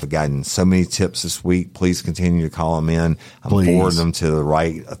 I've gotten so many tips this week. Please continue to call him in. I'm forwarding them to the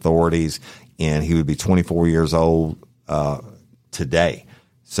right authorities. And he would be 24 years old today.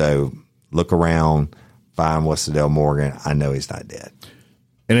 So look around, find Wesley-Dale Morgan. I know he's not dead.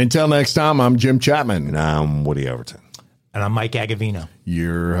 And until next time, I'm Jim Chapman. And I'm Woody Overton. And I'm Mike Agavino,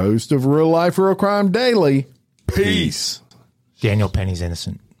 your host of Real Life, Real Crime Daily. Peace. Daniel Penny's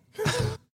innocent.